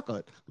ate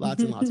chocolate,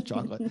 lots and lots of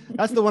chocolate.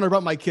 That's the one I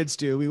brought my kids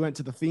to. We went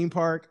to the theme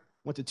park,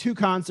 went to 2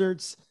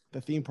 concerts. The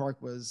theme park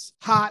was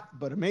hot,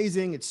 but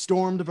amazing. It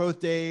stormed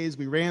both days.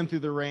 We ran through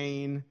the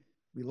rain.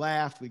 We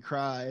laughed, we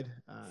cried.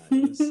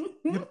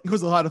 It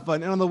was a lot of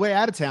fun. And on the way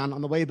out of town,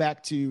 on the way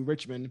back to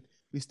Richmond,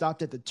 we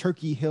stopped at the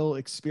Turkey Hill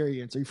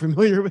Experience. Are you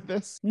familiar with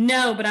this?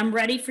 No, but I'm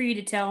ready for you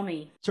to tell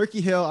me.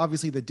 Turkey Hill,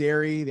 obviously the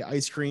dairy, the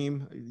ice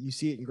cream, you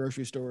see it in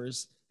grocery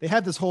stores. They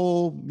have this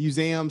whole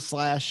museum /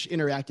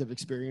 interactive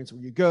experience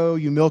where you go,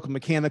 you milk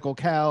mechanical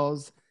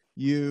cows,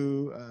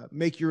 you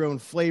make your own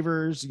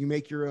flavors, you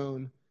make your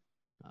own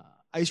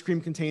ice cream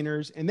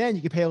containers, and then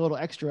you can pay a little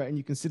extra and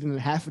you can sit in a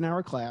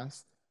half-an-hour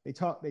class.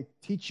 They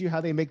teach you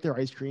how they make their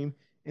ice cream,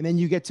 and then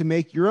you get to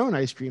make your own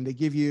ice cream. They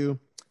give you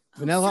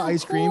vanilla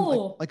ice cream,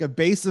 like a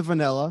base of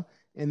vanilla,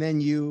 and then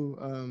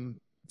you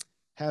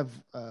have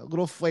a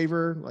little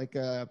flavor like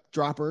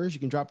droppers.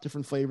 You can drop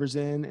different flavors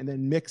in, and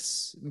then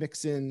mix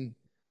in,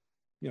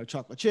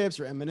 chocolate chips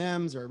or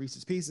M&Ms or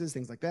Reese's Pieces,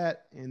 things like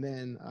that, and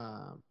then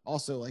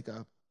also like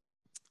a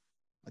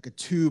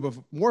tube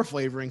of more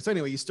flavoring. So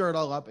anyway, you stir it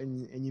all up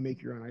and you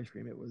make your own ice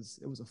cream. It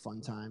was a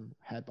fun time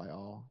had by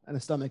all, and a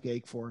stomach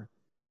ache for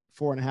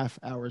 4.5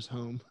 hours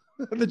home.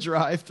 The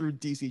drive through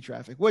DC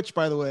traffic, which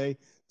by the way,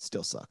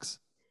 still sucks.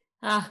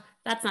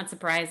 That's not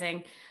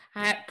surprising.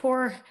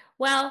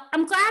 Well,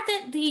 I'm glad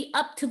that the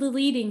up to the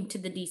leading to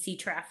the DC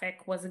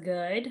traffic was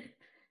good.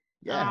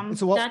 Yeah.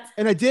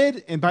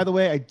 And by the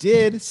way, I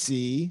did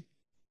see,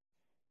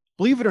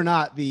 believe it or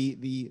not,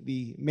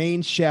 the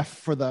main chef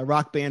for the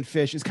rock band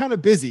Phish is kind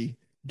of busy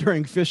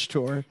during Fish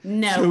Tour.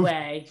 No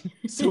way.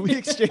 So we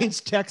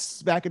exchanged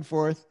texts back and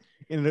forth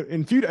in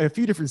a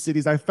few different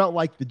cities. I felt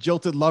like the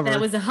jilted lover. That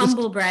was a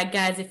humble brag,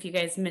 guys, if you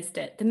guys missed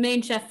it. The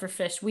main chef for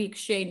Fish, we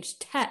exchanged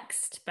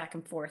text back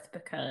and forth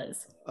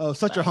because... Oh,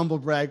 such a humble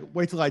brag.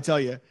 Wait till I tell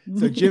you.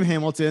 So Jim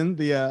Hamilton,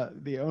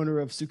 the owner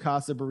of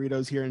Sukasa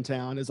Burritos here in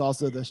town, is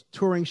also the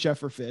touring chef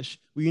for Fish.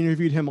 We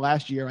interviewed him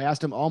last year. I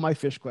asked him all my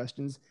fish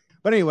questions.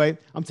 But anyway,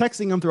 I'm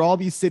texting him through all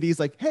these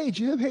cities like, hey,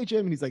 Jim.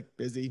 And he's like,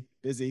 busy.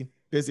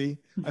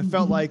 I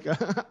felt like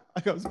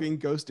I was being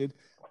ghosted.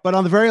 But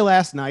on the very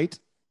last night,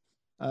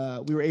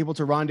 we were able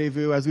to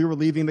rendezvous. As we were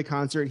leaving the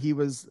concert, he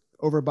was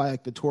over by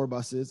like the tour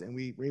buses, and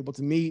we were able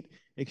to meet,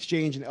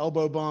 exchange an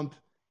elbow bump,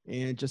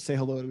 and just say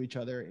hello to each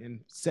other and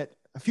set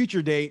a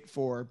future date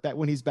for that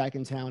when he's back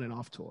in town and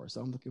off tour.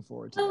 So I'm looking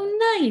forward to that.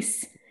 Oh,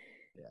 nice.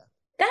 Yeah.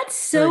 That's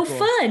so cool.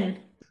 fun.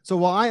 So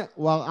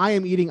while I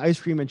am eating ice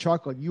cream and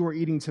chocolate, you are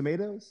eating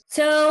tomatoes?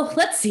 So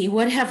let's see,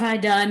 what have I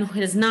done? It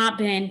has not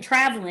been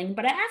traveling,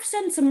 but I have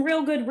done some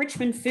real good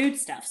Richmond food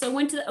stuff. So I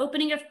went to the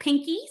opening of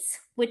Pinky's,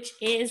 which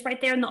is right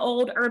there in the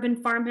old urban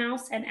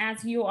farmhouse. And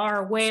as you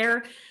are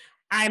aware,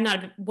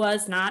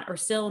 was not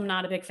still am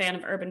not a big fan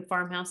of urban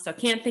farmhouse. So I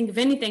can't think of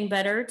anything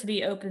better to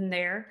be open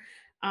there.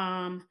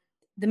 The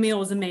meal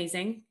was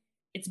amazing.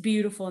 It's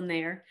beautiful in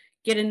there.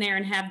 Get in there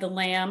and have the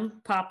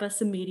lamb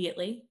papas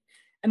immediately,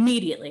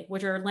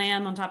 which are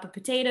lamb on top of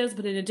potatoes,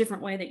 but in a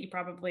different way that you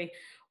probably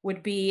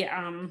would be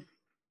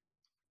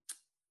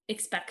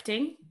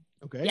expecting.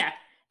 Okay. Yeah.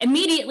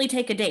 Immediately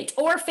take a date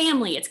or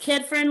family. It's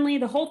kid friendly.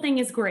 The whole thing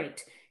is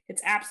great.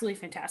 It's absolutely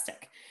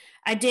fantastic.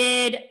 I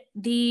did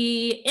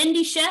the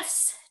Indie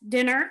Chefs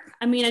dinner.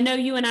 I mean, I know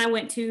you and I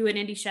went to an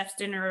Indie Chefs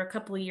dinner a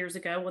couple of years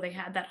ago. Well, they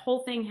had that whole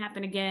thing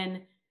happen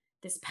again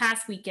this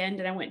past weekend,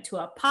 and I went to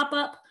a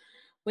pop-up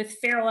with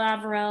Farrell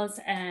Alvarez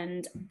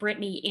and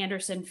Brittany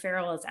Anderson.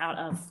 Farrell is out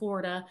of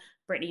Florida.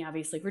 Brittany,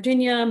 obviously,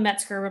 Virginia,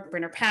 Metzger,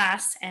 Brenner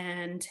Pass.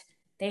 And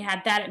they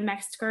had that at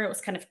Metzger. It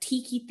was kind of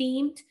tiki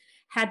themed.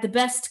 Had the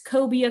best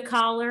cobia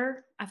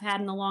collar I've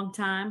had in a long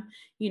time.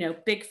 You know,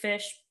 big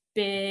fish,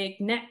 big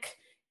neck.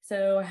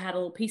 So I had a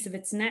little piece of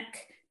its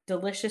neck.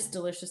 Delicious,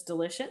 delicious,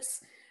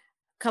 delicious.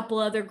 A couple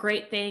other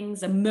great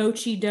things. A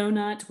mochi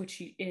donut,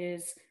 which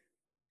is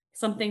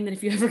something that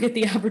if you ever get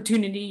the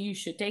opportunity, you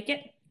should take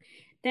it.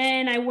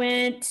 Then I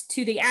went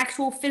to the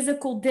actual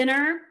physical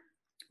dinner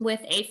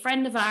with a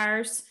friend of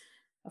ours,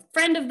 a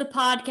friend of the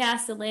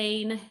podcast,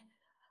 Elaine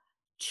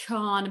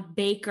Chon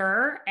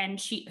Baker, and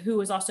who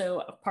was also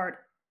a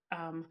part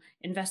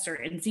investor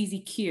in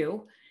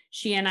ZZQ.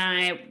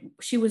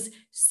 She was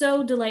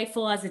so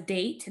delightful as a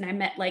date, and I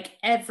met like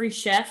every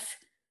chef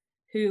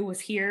who was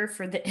here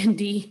for the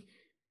Indie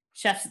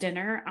Chef's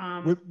dinner.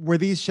 Were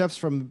these chefs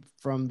from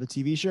the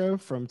TV show,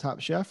 from Top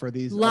Chef, or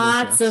these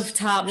lots other chefs? Of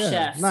top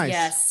chefs? Nice,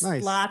 yes,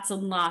 nice. Lots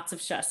and lots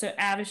of chefs. So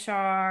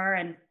Avishar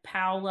and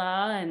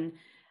Paula, and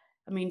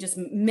I mean, just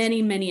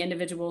many, many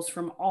individuals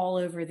from all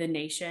over the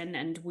nation.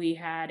 And we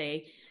had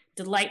a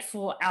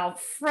delightful al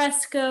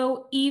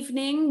fresco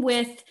evening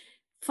with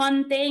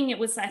fun thing. It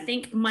was, I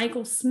think,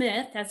 Michael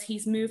Smith, as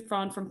he's moved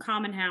on from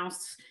Common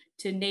House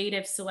to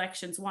Native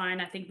Selections Wine.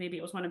 I think maybe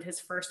it was one of his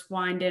first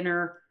wine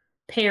dinner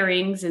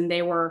pairings, and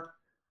they were,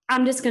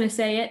 I'm just going to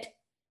say it,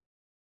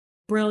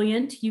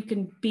 brilliant. You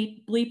can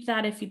bleep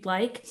that if you'd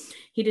like.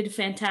 He did a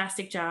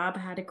fantastic job.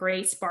 Had a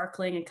great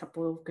sparkling, a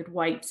couple of good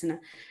whites, and a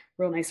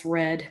real nice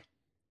red.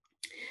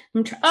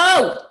 And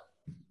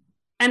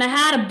I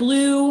had a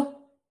blue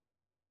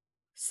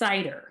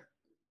cider.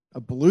 A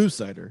blue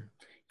cider?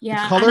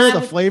 Yeah. The color,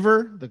 the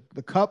flavor,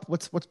 the cup,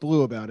 what's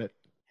blue about it?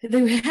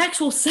 The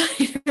actual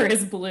cider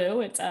is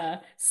blue. It's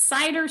a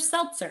cider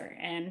seltzer,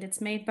 and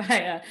it's made by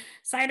a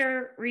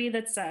cidery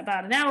that's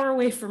about an hour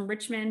away from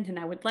Richmond. And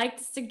I would like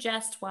to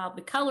suggest, while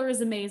the color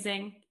is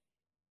amazing,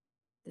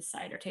 the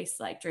cider tastes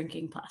like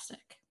drinking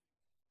plastic.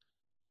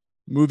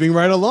 Moving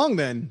right along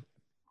then.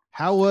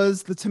 How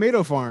was the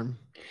tomato farm?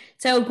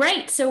 So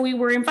great. So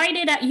you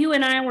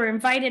and I were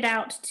invited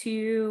out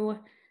to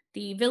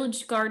the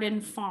Village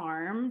Garden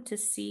Farm to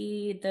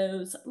see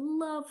those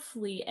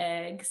lovely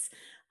eggs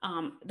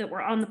that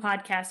were on the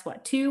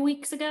podcast, 2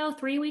 weeks ago,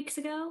 3 weeks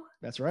ago?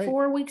 That's right.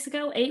 4 weeks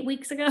ago, 8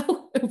 weeks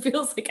ago? It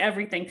feels like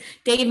everything.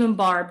 Dave and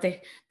Barb,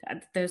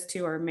 those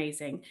two are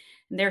amazing.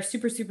 And they're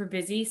super, super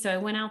busy. So I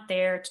went out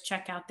there to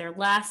check out their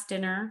last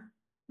dinner,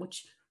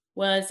 which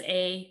was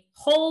a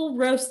whole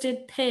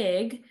roasted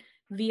pig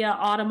via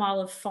Autumn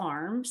Olive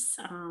Farms.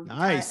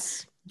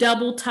 Nice.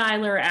 Double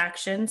Tyler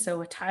action.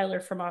 So a Tyler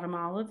from Autumn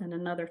Olive and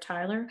another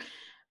Tyler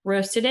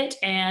roasted it.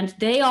 And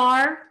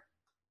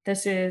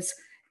this is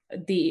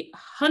the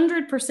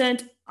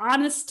 100%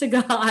 honest to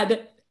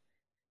God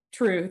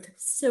truth,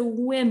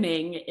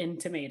 swimming in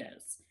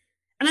tomatoes.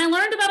 And I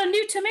learned about a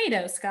new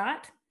tomato,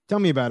 Scott. Tell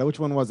me about it. Which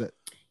one was it?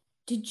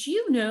 Did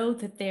you know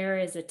that there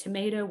is a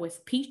tomato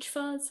with peach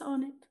fuzz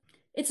on it?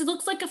 It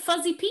looks like a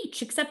fuzzy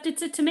peach, except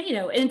it's a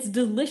tomato, and it's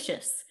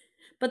delicious.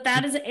 But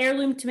that is an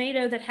heirloom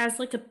tomato that has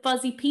like a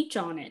fuzzy peach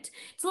on it.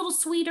 It's a little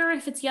sweeter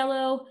if it's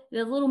yellow,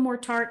 a little more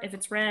tart if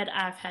it's red.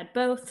 I've had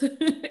both.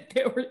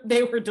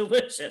 They were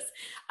delicious.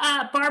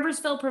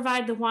 Barboursville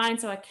provide the wine,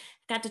 so I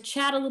got to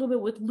chat a little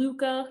bit with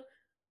Luca,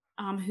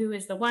 who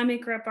is the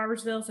winemaker at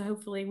Barboursville. So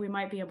hopefully we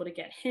might be able to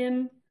get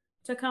him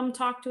to come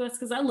talk to us,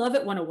 because I love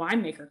it when a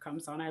winemaker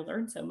comes on. I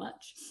learn so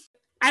much.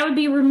 I would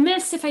be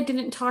remiss if I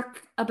didn't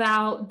talk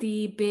about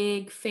the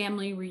big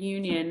family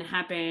reunion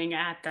happening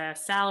at the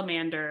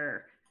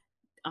Salamander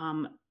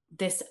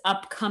this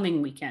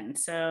upcoming weekend.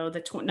 So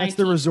that's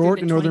the resort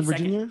in Northern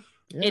Virginia?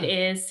 Yeah. It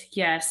is,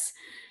 yes.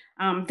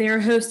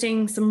 They're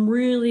hosting some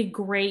really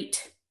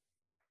great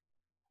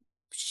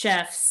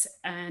chefs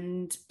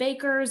and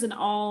bakers and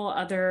all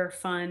other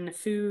fun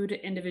food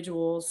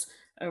individuals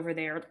over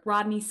there.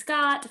 Rodney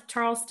Scott of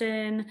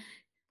Charleston,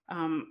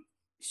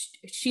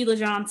 Sheila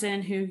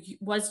Johnson, who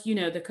was,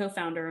 the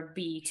co-founder of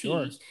BET,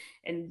 sure,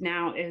 and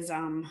now is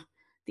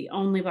the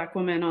only Black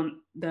woman on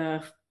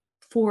the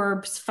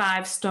Forbes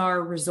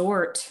 5-star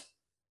resort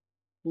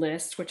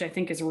list, which I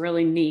think is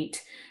really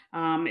neat,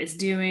 is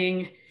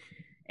doing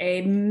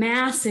a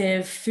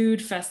massive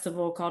food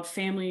festival called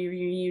Family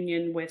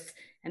Reunion with,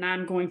 and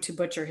I'm going to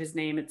butcher his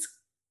name, it's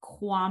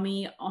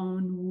Kwame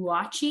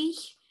Onwuachi,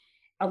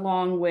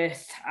 along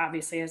with,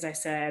 obviously, as I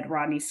said,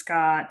 Rodney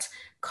Scott,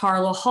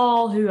 Carla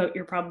Hall, who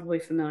you're probably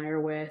familiar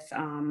with.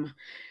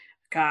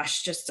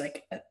 Just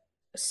like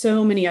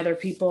so many other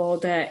people,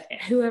 that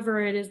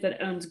whoever it is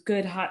that owns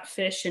Good Hot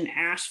Fish in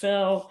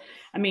Asheville.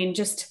 I mean,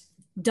 just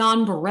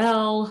Don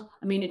Burrell.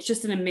 I mean, it's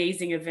just an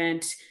amazing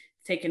event,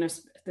 taking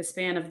us the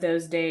span of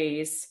those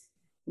days,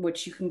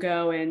 which you can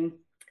go and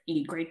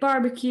eat great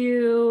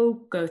barbecue,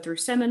 go through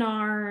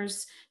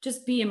seminars,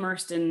 just be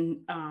immersed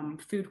in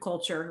food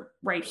culture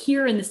right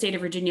here in the state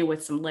of Virginia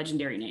with some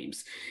legendary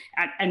names.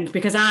 And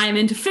because I'm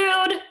into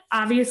food,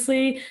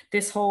 obviously,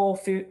 this whole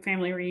food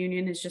family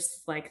reunion is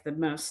just like the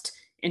most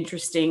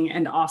interesting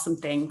and awesome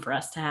thing for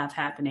us to have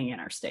happening in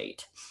our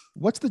state.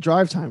 What's the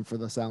drive time for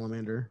the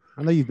Salamander?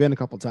 I know you've been a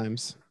couple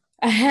times.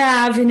 I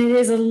have, and it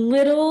is a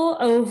little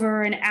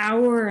over an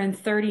hour and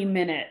 30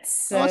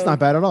 minutes. So that's not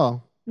bad at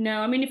all.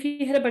 No, I mean, if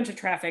you hit a bunch of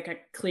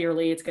traffic,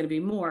 clearly it's going to be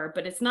more,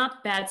 but it's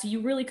not bad. So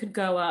you really could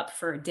go up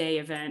for a day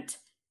event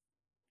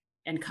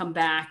and come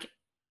back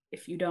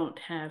if you don't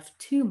have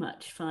too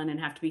much fun and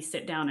have to be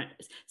sat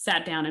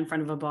down in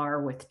front of a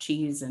bar with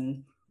cheese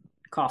and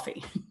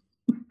coffee.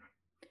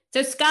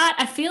 So Scott,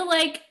 I feel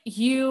like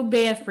you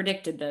may have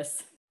predicted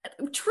this.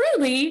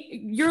 Truly,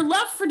 your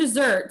love for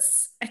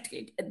desserts,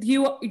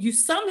 you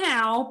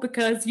somehow,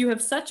 because you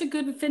have such a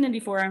good affinity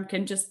for them,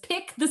 can just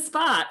pick the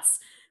spots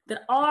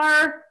that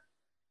are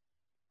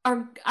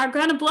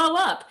going to blow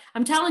up.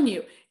 I'm telling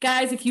you,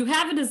 guys, if you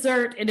have a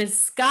dessert, it is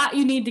Scott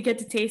you need to get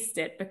to taste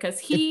it, because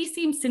he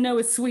seems to know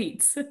his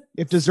sweets.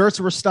 If desserts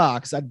were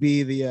stocks, I'd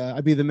be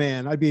the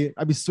man. I'd be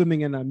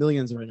swimming in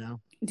millions right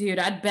now. Dude,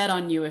 I'd bet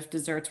on you if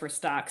desserts were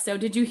stocks. So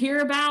did you hear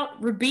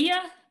about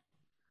Rabia?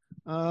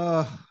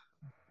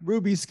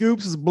 Ruby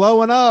Scoops is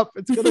blowing up.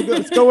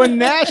 It's going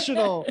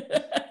national.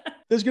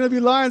 There's going to be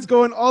lines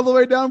going all the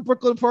way down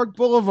Brooklyn Park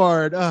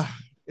Boulevard.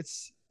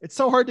 It's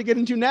so hard to get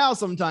into now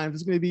sometimes.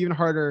 It's going to be even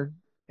harder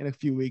in a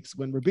few weeks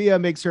when Rabia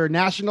makes her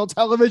national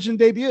television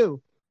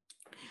debut.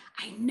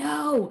 I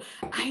know.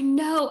 I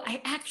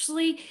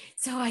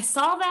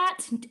saw that,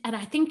 and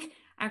I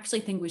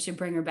actually think we should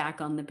bring her back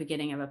on the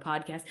beginning of a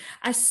podcast.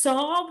 I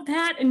saw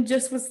that and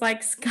just was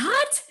like,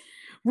 Scott,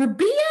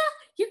 Rabia,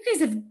 you guys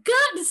have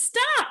got to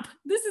stop.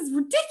 This is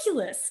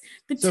ridiculous.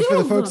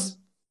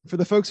 For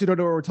the folks who don't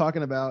know what we're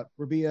talking about,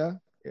 Rabia,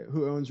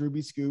 who owns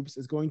Ruby Scoops,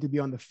 is going to be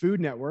on the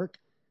Food Network,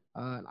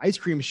 an ice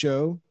cream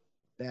show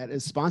that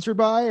is sponsored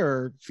by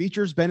or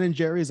features Ben &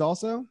 Jerry's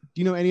also. Do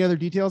you know any other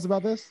details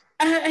about this?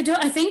 I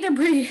don't. I think they're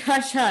pretty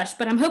hush-hush,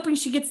 but I'm hoping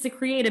she gets to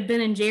create a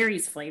Ben &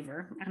 Jerry's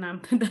flavor. And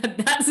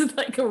that's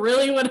like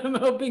really what I'm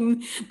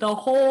hoping the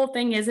whole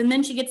thing is. And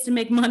then she gets to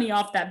make money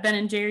off that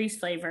Ben & Jerry's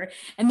flavor.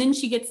 And then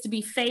she gets to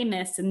be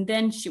famous. And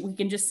then we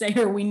can just say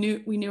we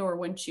knew her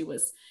when she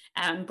was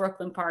at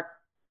Brooklyn Park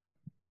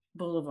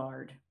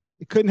Boulevard.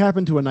 It couldn't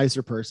happen to a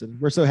nicer person.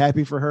 We're so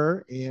happy for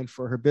her and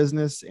for her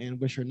business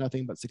and wish her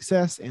nothing but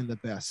success and the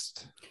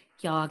best.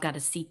 Y'all got a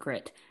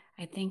secret.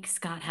 I think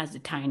Scott has a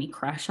tiny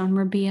crush on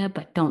Rabia,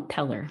 but don't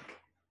tell her.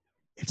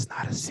 It's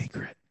not a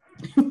secret.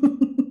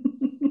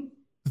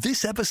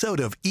 This episode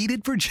of Eat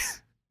It Virginia?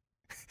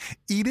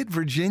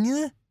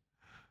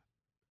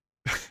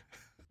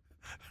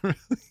 Really?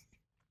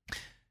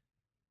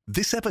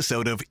 This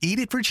episode of Eat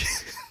It Virginia?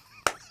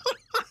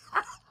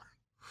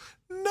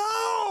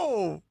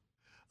 No!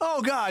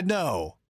 Oh, God, no.